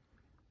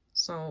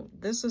 So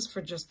this is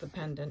for just the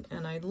pendant,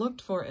 and I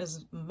looked for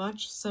as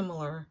much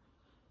similar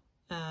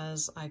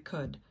as I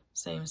could.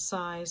 Same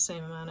size,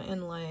 same amount of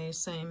inlay,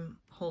 same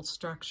whole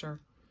structure.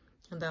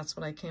 And that's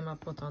what I came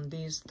up with on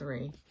these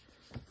three.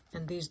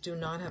 And these do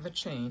not have a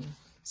chain.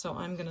 So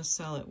I'm going to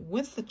sell it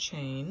with the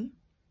chain,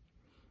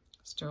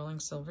 sterling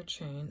silver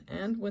chain,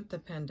 and with the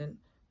pendant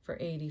for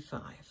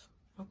 85.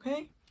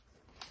 Okay?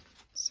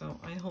 So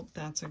I hope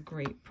that's a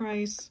great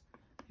price.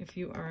 If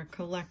you are a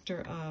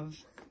collector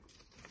of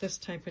this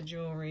type of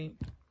jewelry,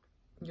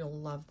 you'll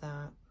love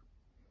that.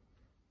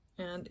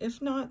 And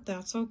if not,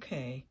 that's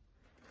okay.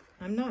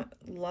 I'm not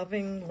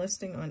loving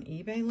listing on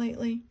eBay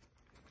lately,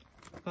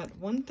 but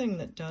one thing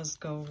that does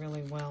go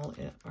really well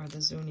are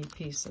the Zuni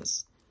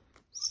pieces.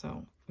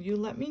 So you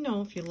let me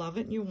know if you love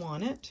it and you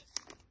want it.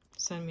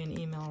 Send me an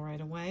email right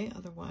away.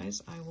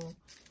 Otherwise, I will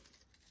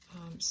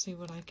see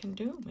what I can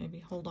do. Maybe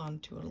hold on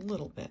to it a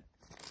little bit.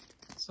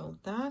 So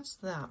that's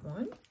that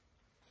one.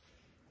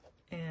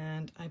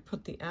 And I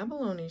put the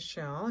abalone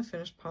shell. I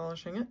finished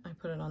polishing it. I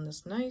put it on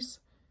this nice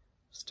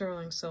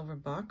sterling silver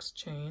box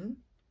chain.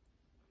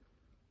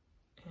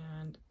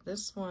 And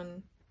this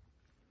one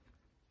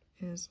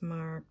is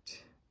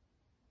marked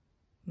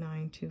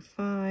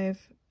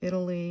 925,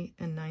 Italy,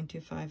 and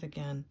 925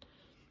 again.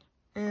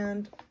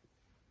 And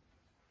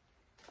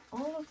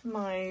all of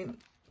my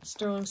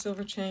sterling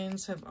silver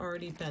chains have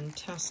already been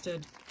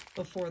tested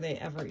before they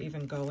ever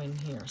even go in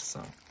here.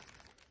 So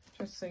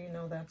just so you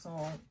know, that's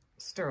all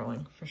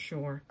sterling for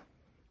sure.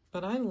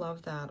 But I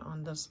love that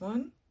on this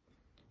one.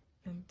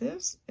 And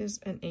this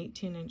is an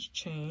 18-inch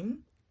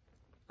chain.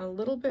 A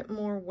little bit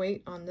more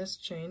weight on this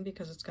chain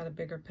because it's got a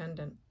bigger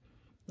pendant.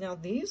 Now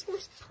these were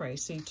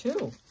pricey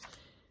too.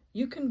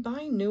 You can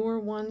buy newer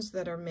ones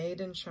that are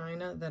made in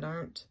China that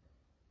aren't,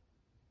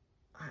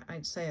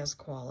 I'd say, as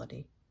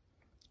quality.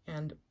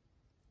 And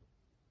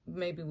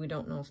maybe we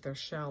don't know if they're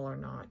shell or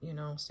not, you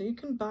know. So you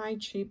can buy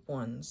cheap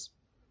ones.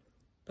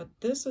 But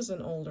this is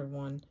an older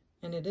one,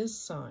 and it is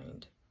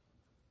signed.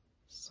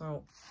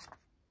 So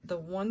the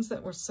ones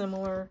that were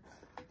similar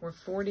were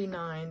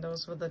 $49.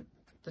 Those were the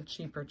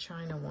cheaper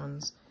China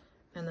ones.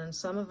 And then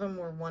some of them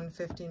were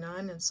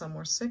 $159 and some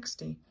were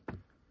 $60.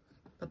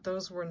 But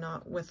those were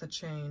not with a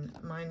chain.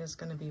 Mine is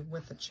going to be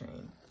with a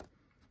chain.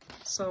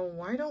 So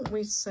why don't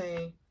we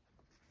say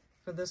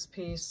for this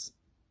piece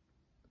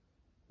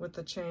with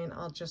the chain,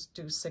 I'll just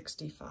do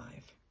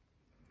 65.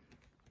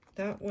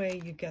 That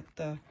way you get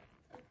the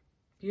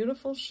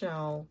beautiful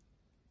shell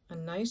a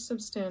nice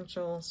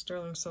substantial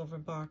sterling silver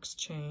box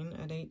chain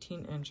at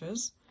 18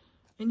 inches,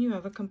 and you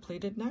have a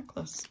completed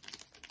necklace.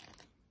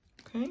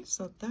 Okay,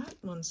 so that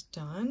one's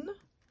done.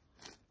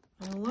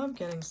 I love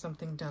getting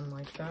something done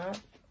like that.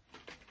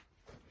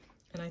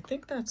 And I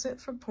think that's it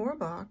for Pour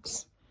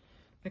Box.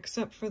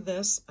 Except for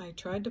this, I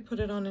tried to put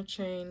it on a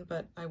chain,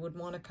 but I would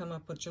want to come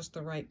up with just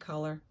the right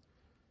color.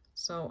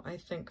 So I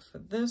think for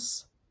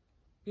this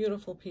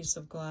beautiful piece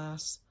of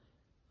glass,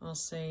 I'll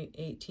say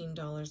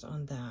 $18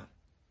 on that.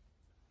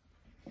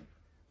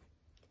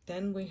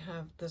 Then we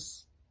have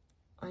this,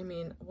 I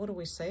mean, what do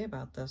we say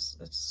about this?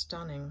 It's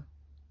stunning.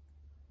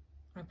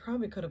 I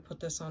probably could have put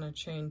this on a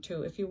chain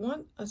too. If you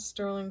want a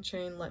sterling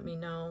chain, let me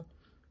know.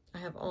 I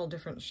have all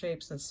different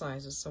shapes and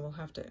sizes, so we'll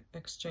have to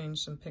exchange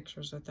some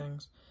pictures or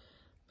things.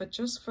 But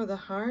just for the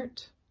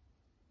heart,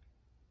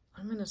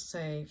 I'm going to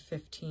say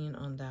 15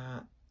 on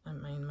that. I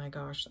mean, my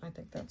gosh, I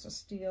think that's a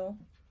steal.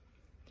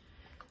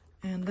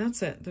 And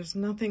that's it. There's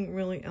nothing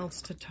really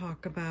else to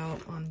talk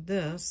about on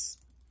this.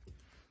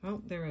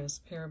 Oh, there is.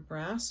 Pair of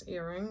brass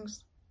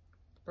earrings,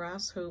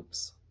 brass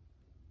hoops,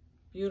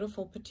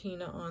 beautiful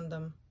patina on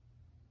them.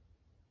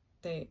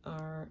 They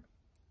are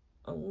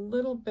a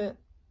little bit,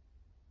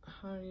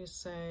 how do you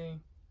say,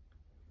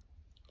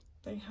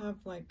 they have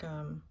like,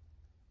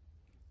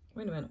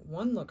 wait a minute,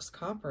 one looks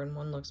copper and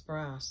one looks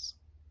brass.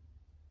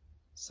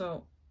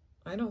 So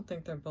I don't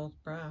think they're both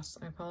brass.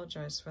 I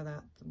apologize for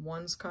that.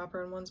 One's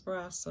copper and one's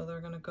brass, so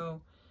they're gonna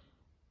go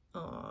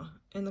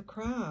in the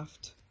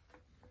craft.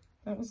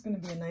 That was gonna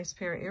be a nice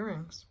pair of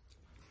earrings.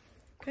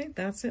 Okay,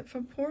 that's it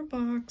for Pour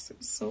Box. It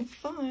was so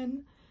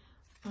fun.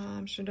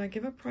 Should I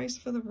give a price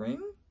for the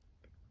ring?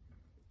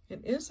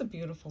 It is a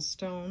beautiful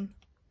stone.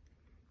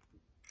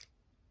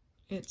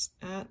 It's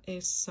at a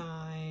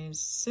size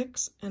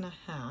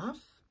 6.5.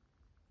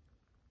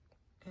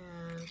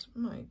 And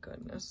my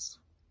goodness,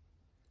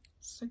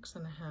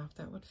 6.5,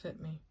 that would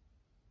fit me.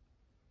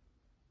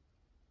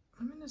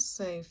 I'm gonna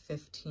say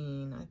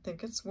 15. I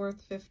think it's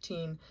worth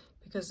 15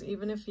 because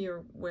even if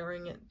you're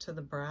wearing it to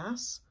the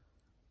brass,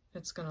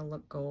 it's gonna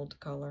look gold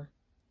color.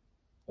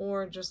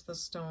 Or just the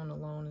stone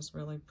alone is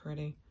really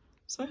pretty.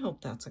 So I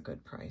hope that's a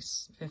good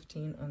price,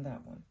 15 on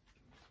that one.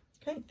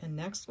 Okay, and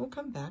next we'll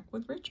come back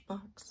with Rich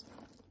Box.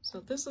 So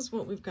this is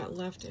what we've got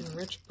left in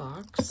Rich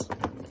Box.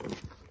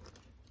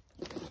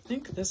 I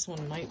think this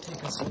one might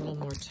take us a little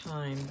more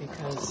time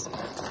because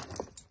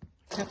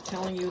I kept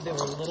telling you there were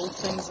little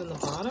things in the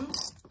bottom.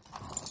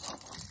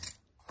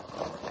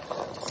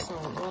 So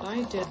what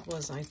I did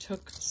was I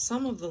took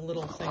some of the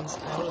little things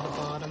out of the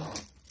bottom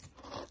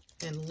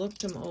and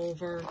looked them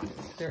over.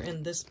 They're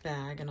in this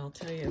bag, and I'll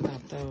tell you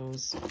about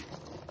those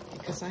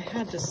because I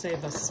had to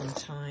save us some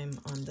time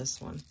on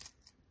this one.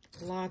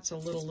 Lots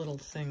of little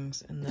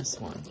things in this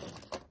one.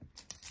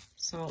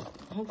 So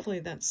hopefully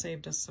that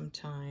saved us some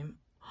time.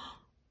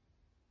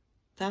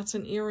 That's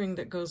an earring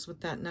that goes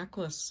with that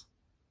necklace.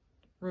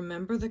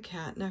 Remember the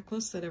cat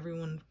necklace that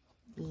everyone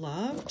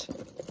loved?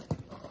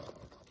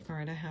 All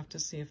right, I have to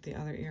see if the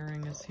other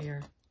earring is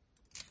here.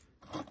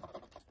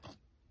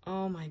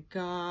 Oh my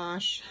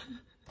gosh.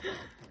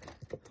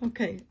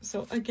 Okay,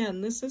 so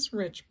again, this is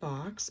Rich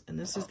Box, and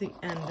this is the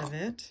end of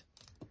it.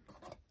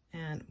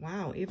 And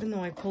wow, even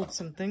though I pulled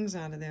some things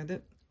out of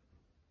there,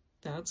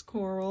 that's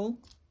coral.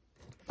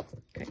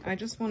 Okay, I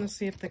just want to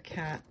see if the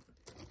cat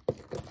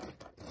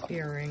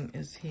earring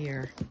is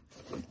here.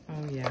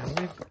 Oh yeah,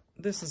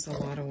 this is a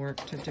lot of work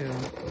to do.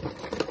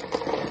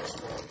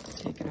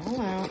 Take it all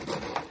out.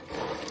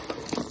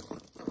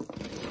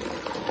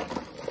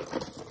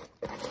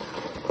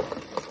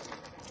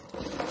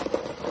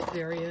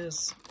 There he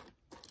is.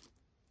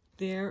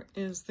 There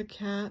is the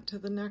cat to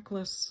the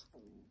necklace.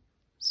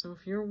 So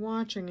if you're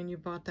watching and you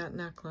bought that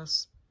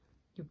necklace,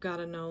 you've got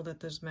to know that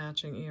there's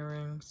matching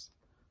earrings.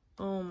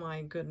 Oh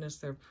my goodness,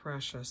 they're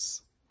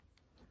precious.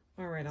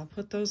 All right, I'll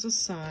put those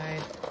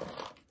aside.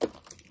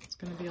 It's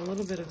going to be a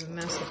little bit of a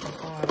mess at the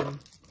bottom.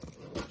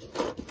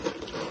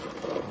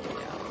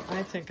 Yeah,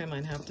 I think I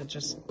might have to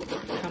just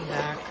come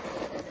back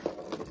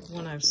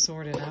when I've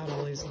sorted out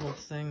all these little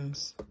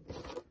things.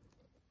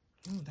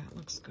 Oh, that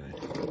looks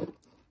good.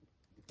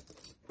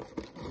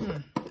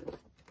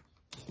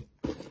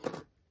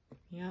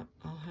 Yep,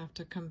 I'll have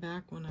to come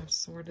back when I've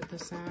sorted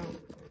this out.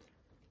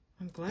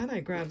 I'm glad I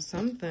grabbed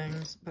some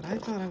things, but I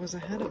thought I was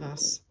ahead of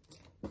us.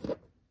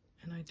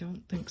 And I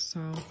don't think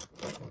so.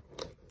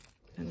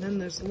 And then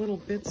there's little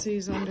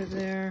bitsies under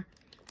there.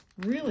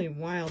 Really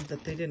wild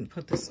that they didn't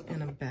put this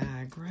in a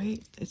bag,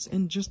 right? It's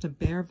in just a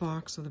bare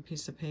box with a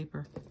piece of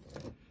paper.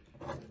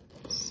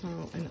 So,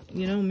 and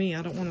you know me,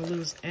 I don't want to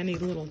lose any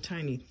little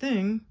tiny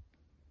thing.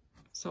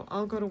 So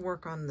I'll go to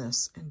work on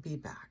this and be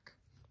back.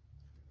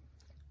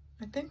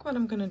 I think what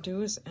I'm going to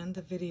do is end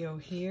the video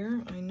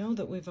here. I know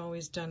that we've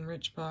always done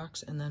Rich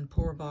Box and then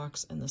Pour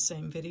Box in the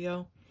same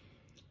video,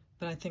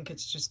 but I think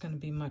it's just going to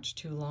be much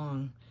too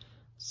long.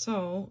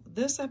 So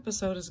this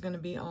episode is going to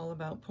be all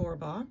about Pour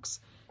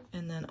Box,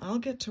 and then I'll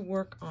get to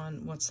work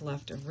on what's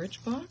left of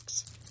Rich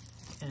Box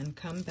and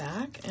come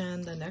back,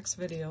 and the next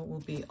video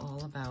will be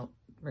all about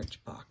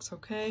Rich Box,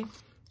 okay?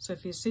 So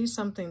if you see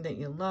something that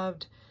you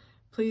loved,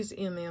 please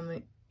email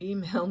me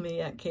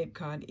at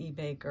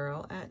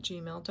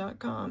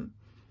CapeCodEbayGirl@gmail.com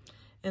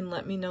and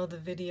let me know the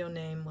video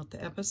name with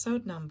the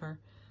episode number,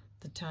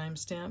 the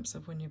timestamps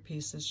of when your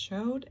pieces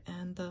showed,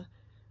 and the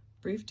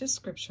brief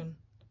description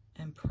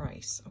and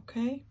price,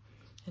 okay?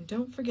 And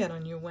don't forget,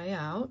 on your way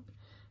out,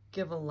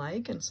 give a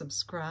like and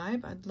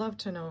subscribe. I'd love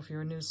to know if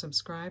you're a new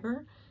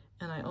subscriber,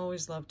 and I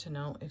always love to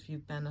know if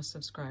you've been a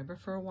subscriber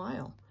for a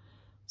while.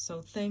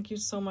 So thank you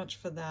so much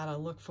for that. I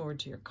look forward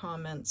to your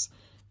comments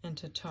and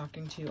to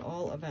talking to you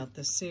all about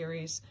this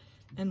series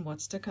and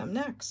what's to come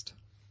next.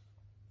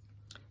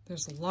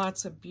 There's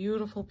lots of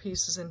beautiful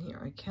pieces in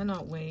here. I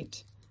cannot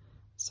wait.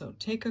 So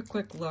take a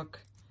quick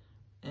look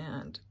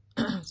and,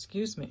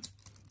 excuse me,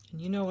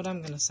 and you know what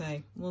I'm going to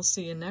say. We'll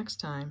see you next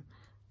time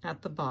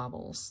at the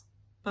Baubles.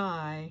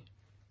 Bye.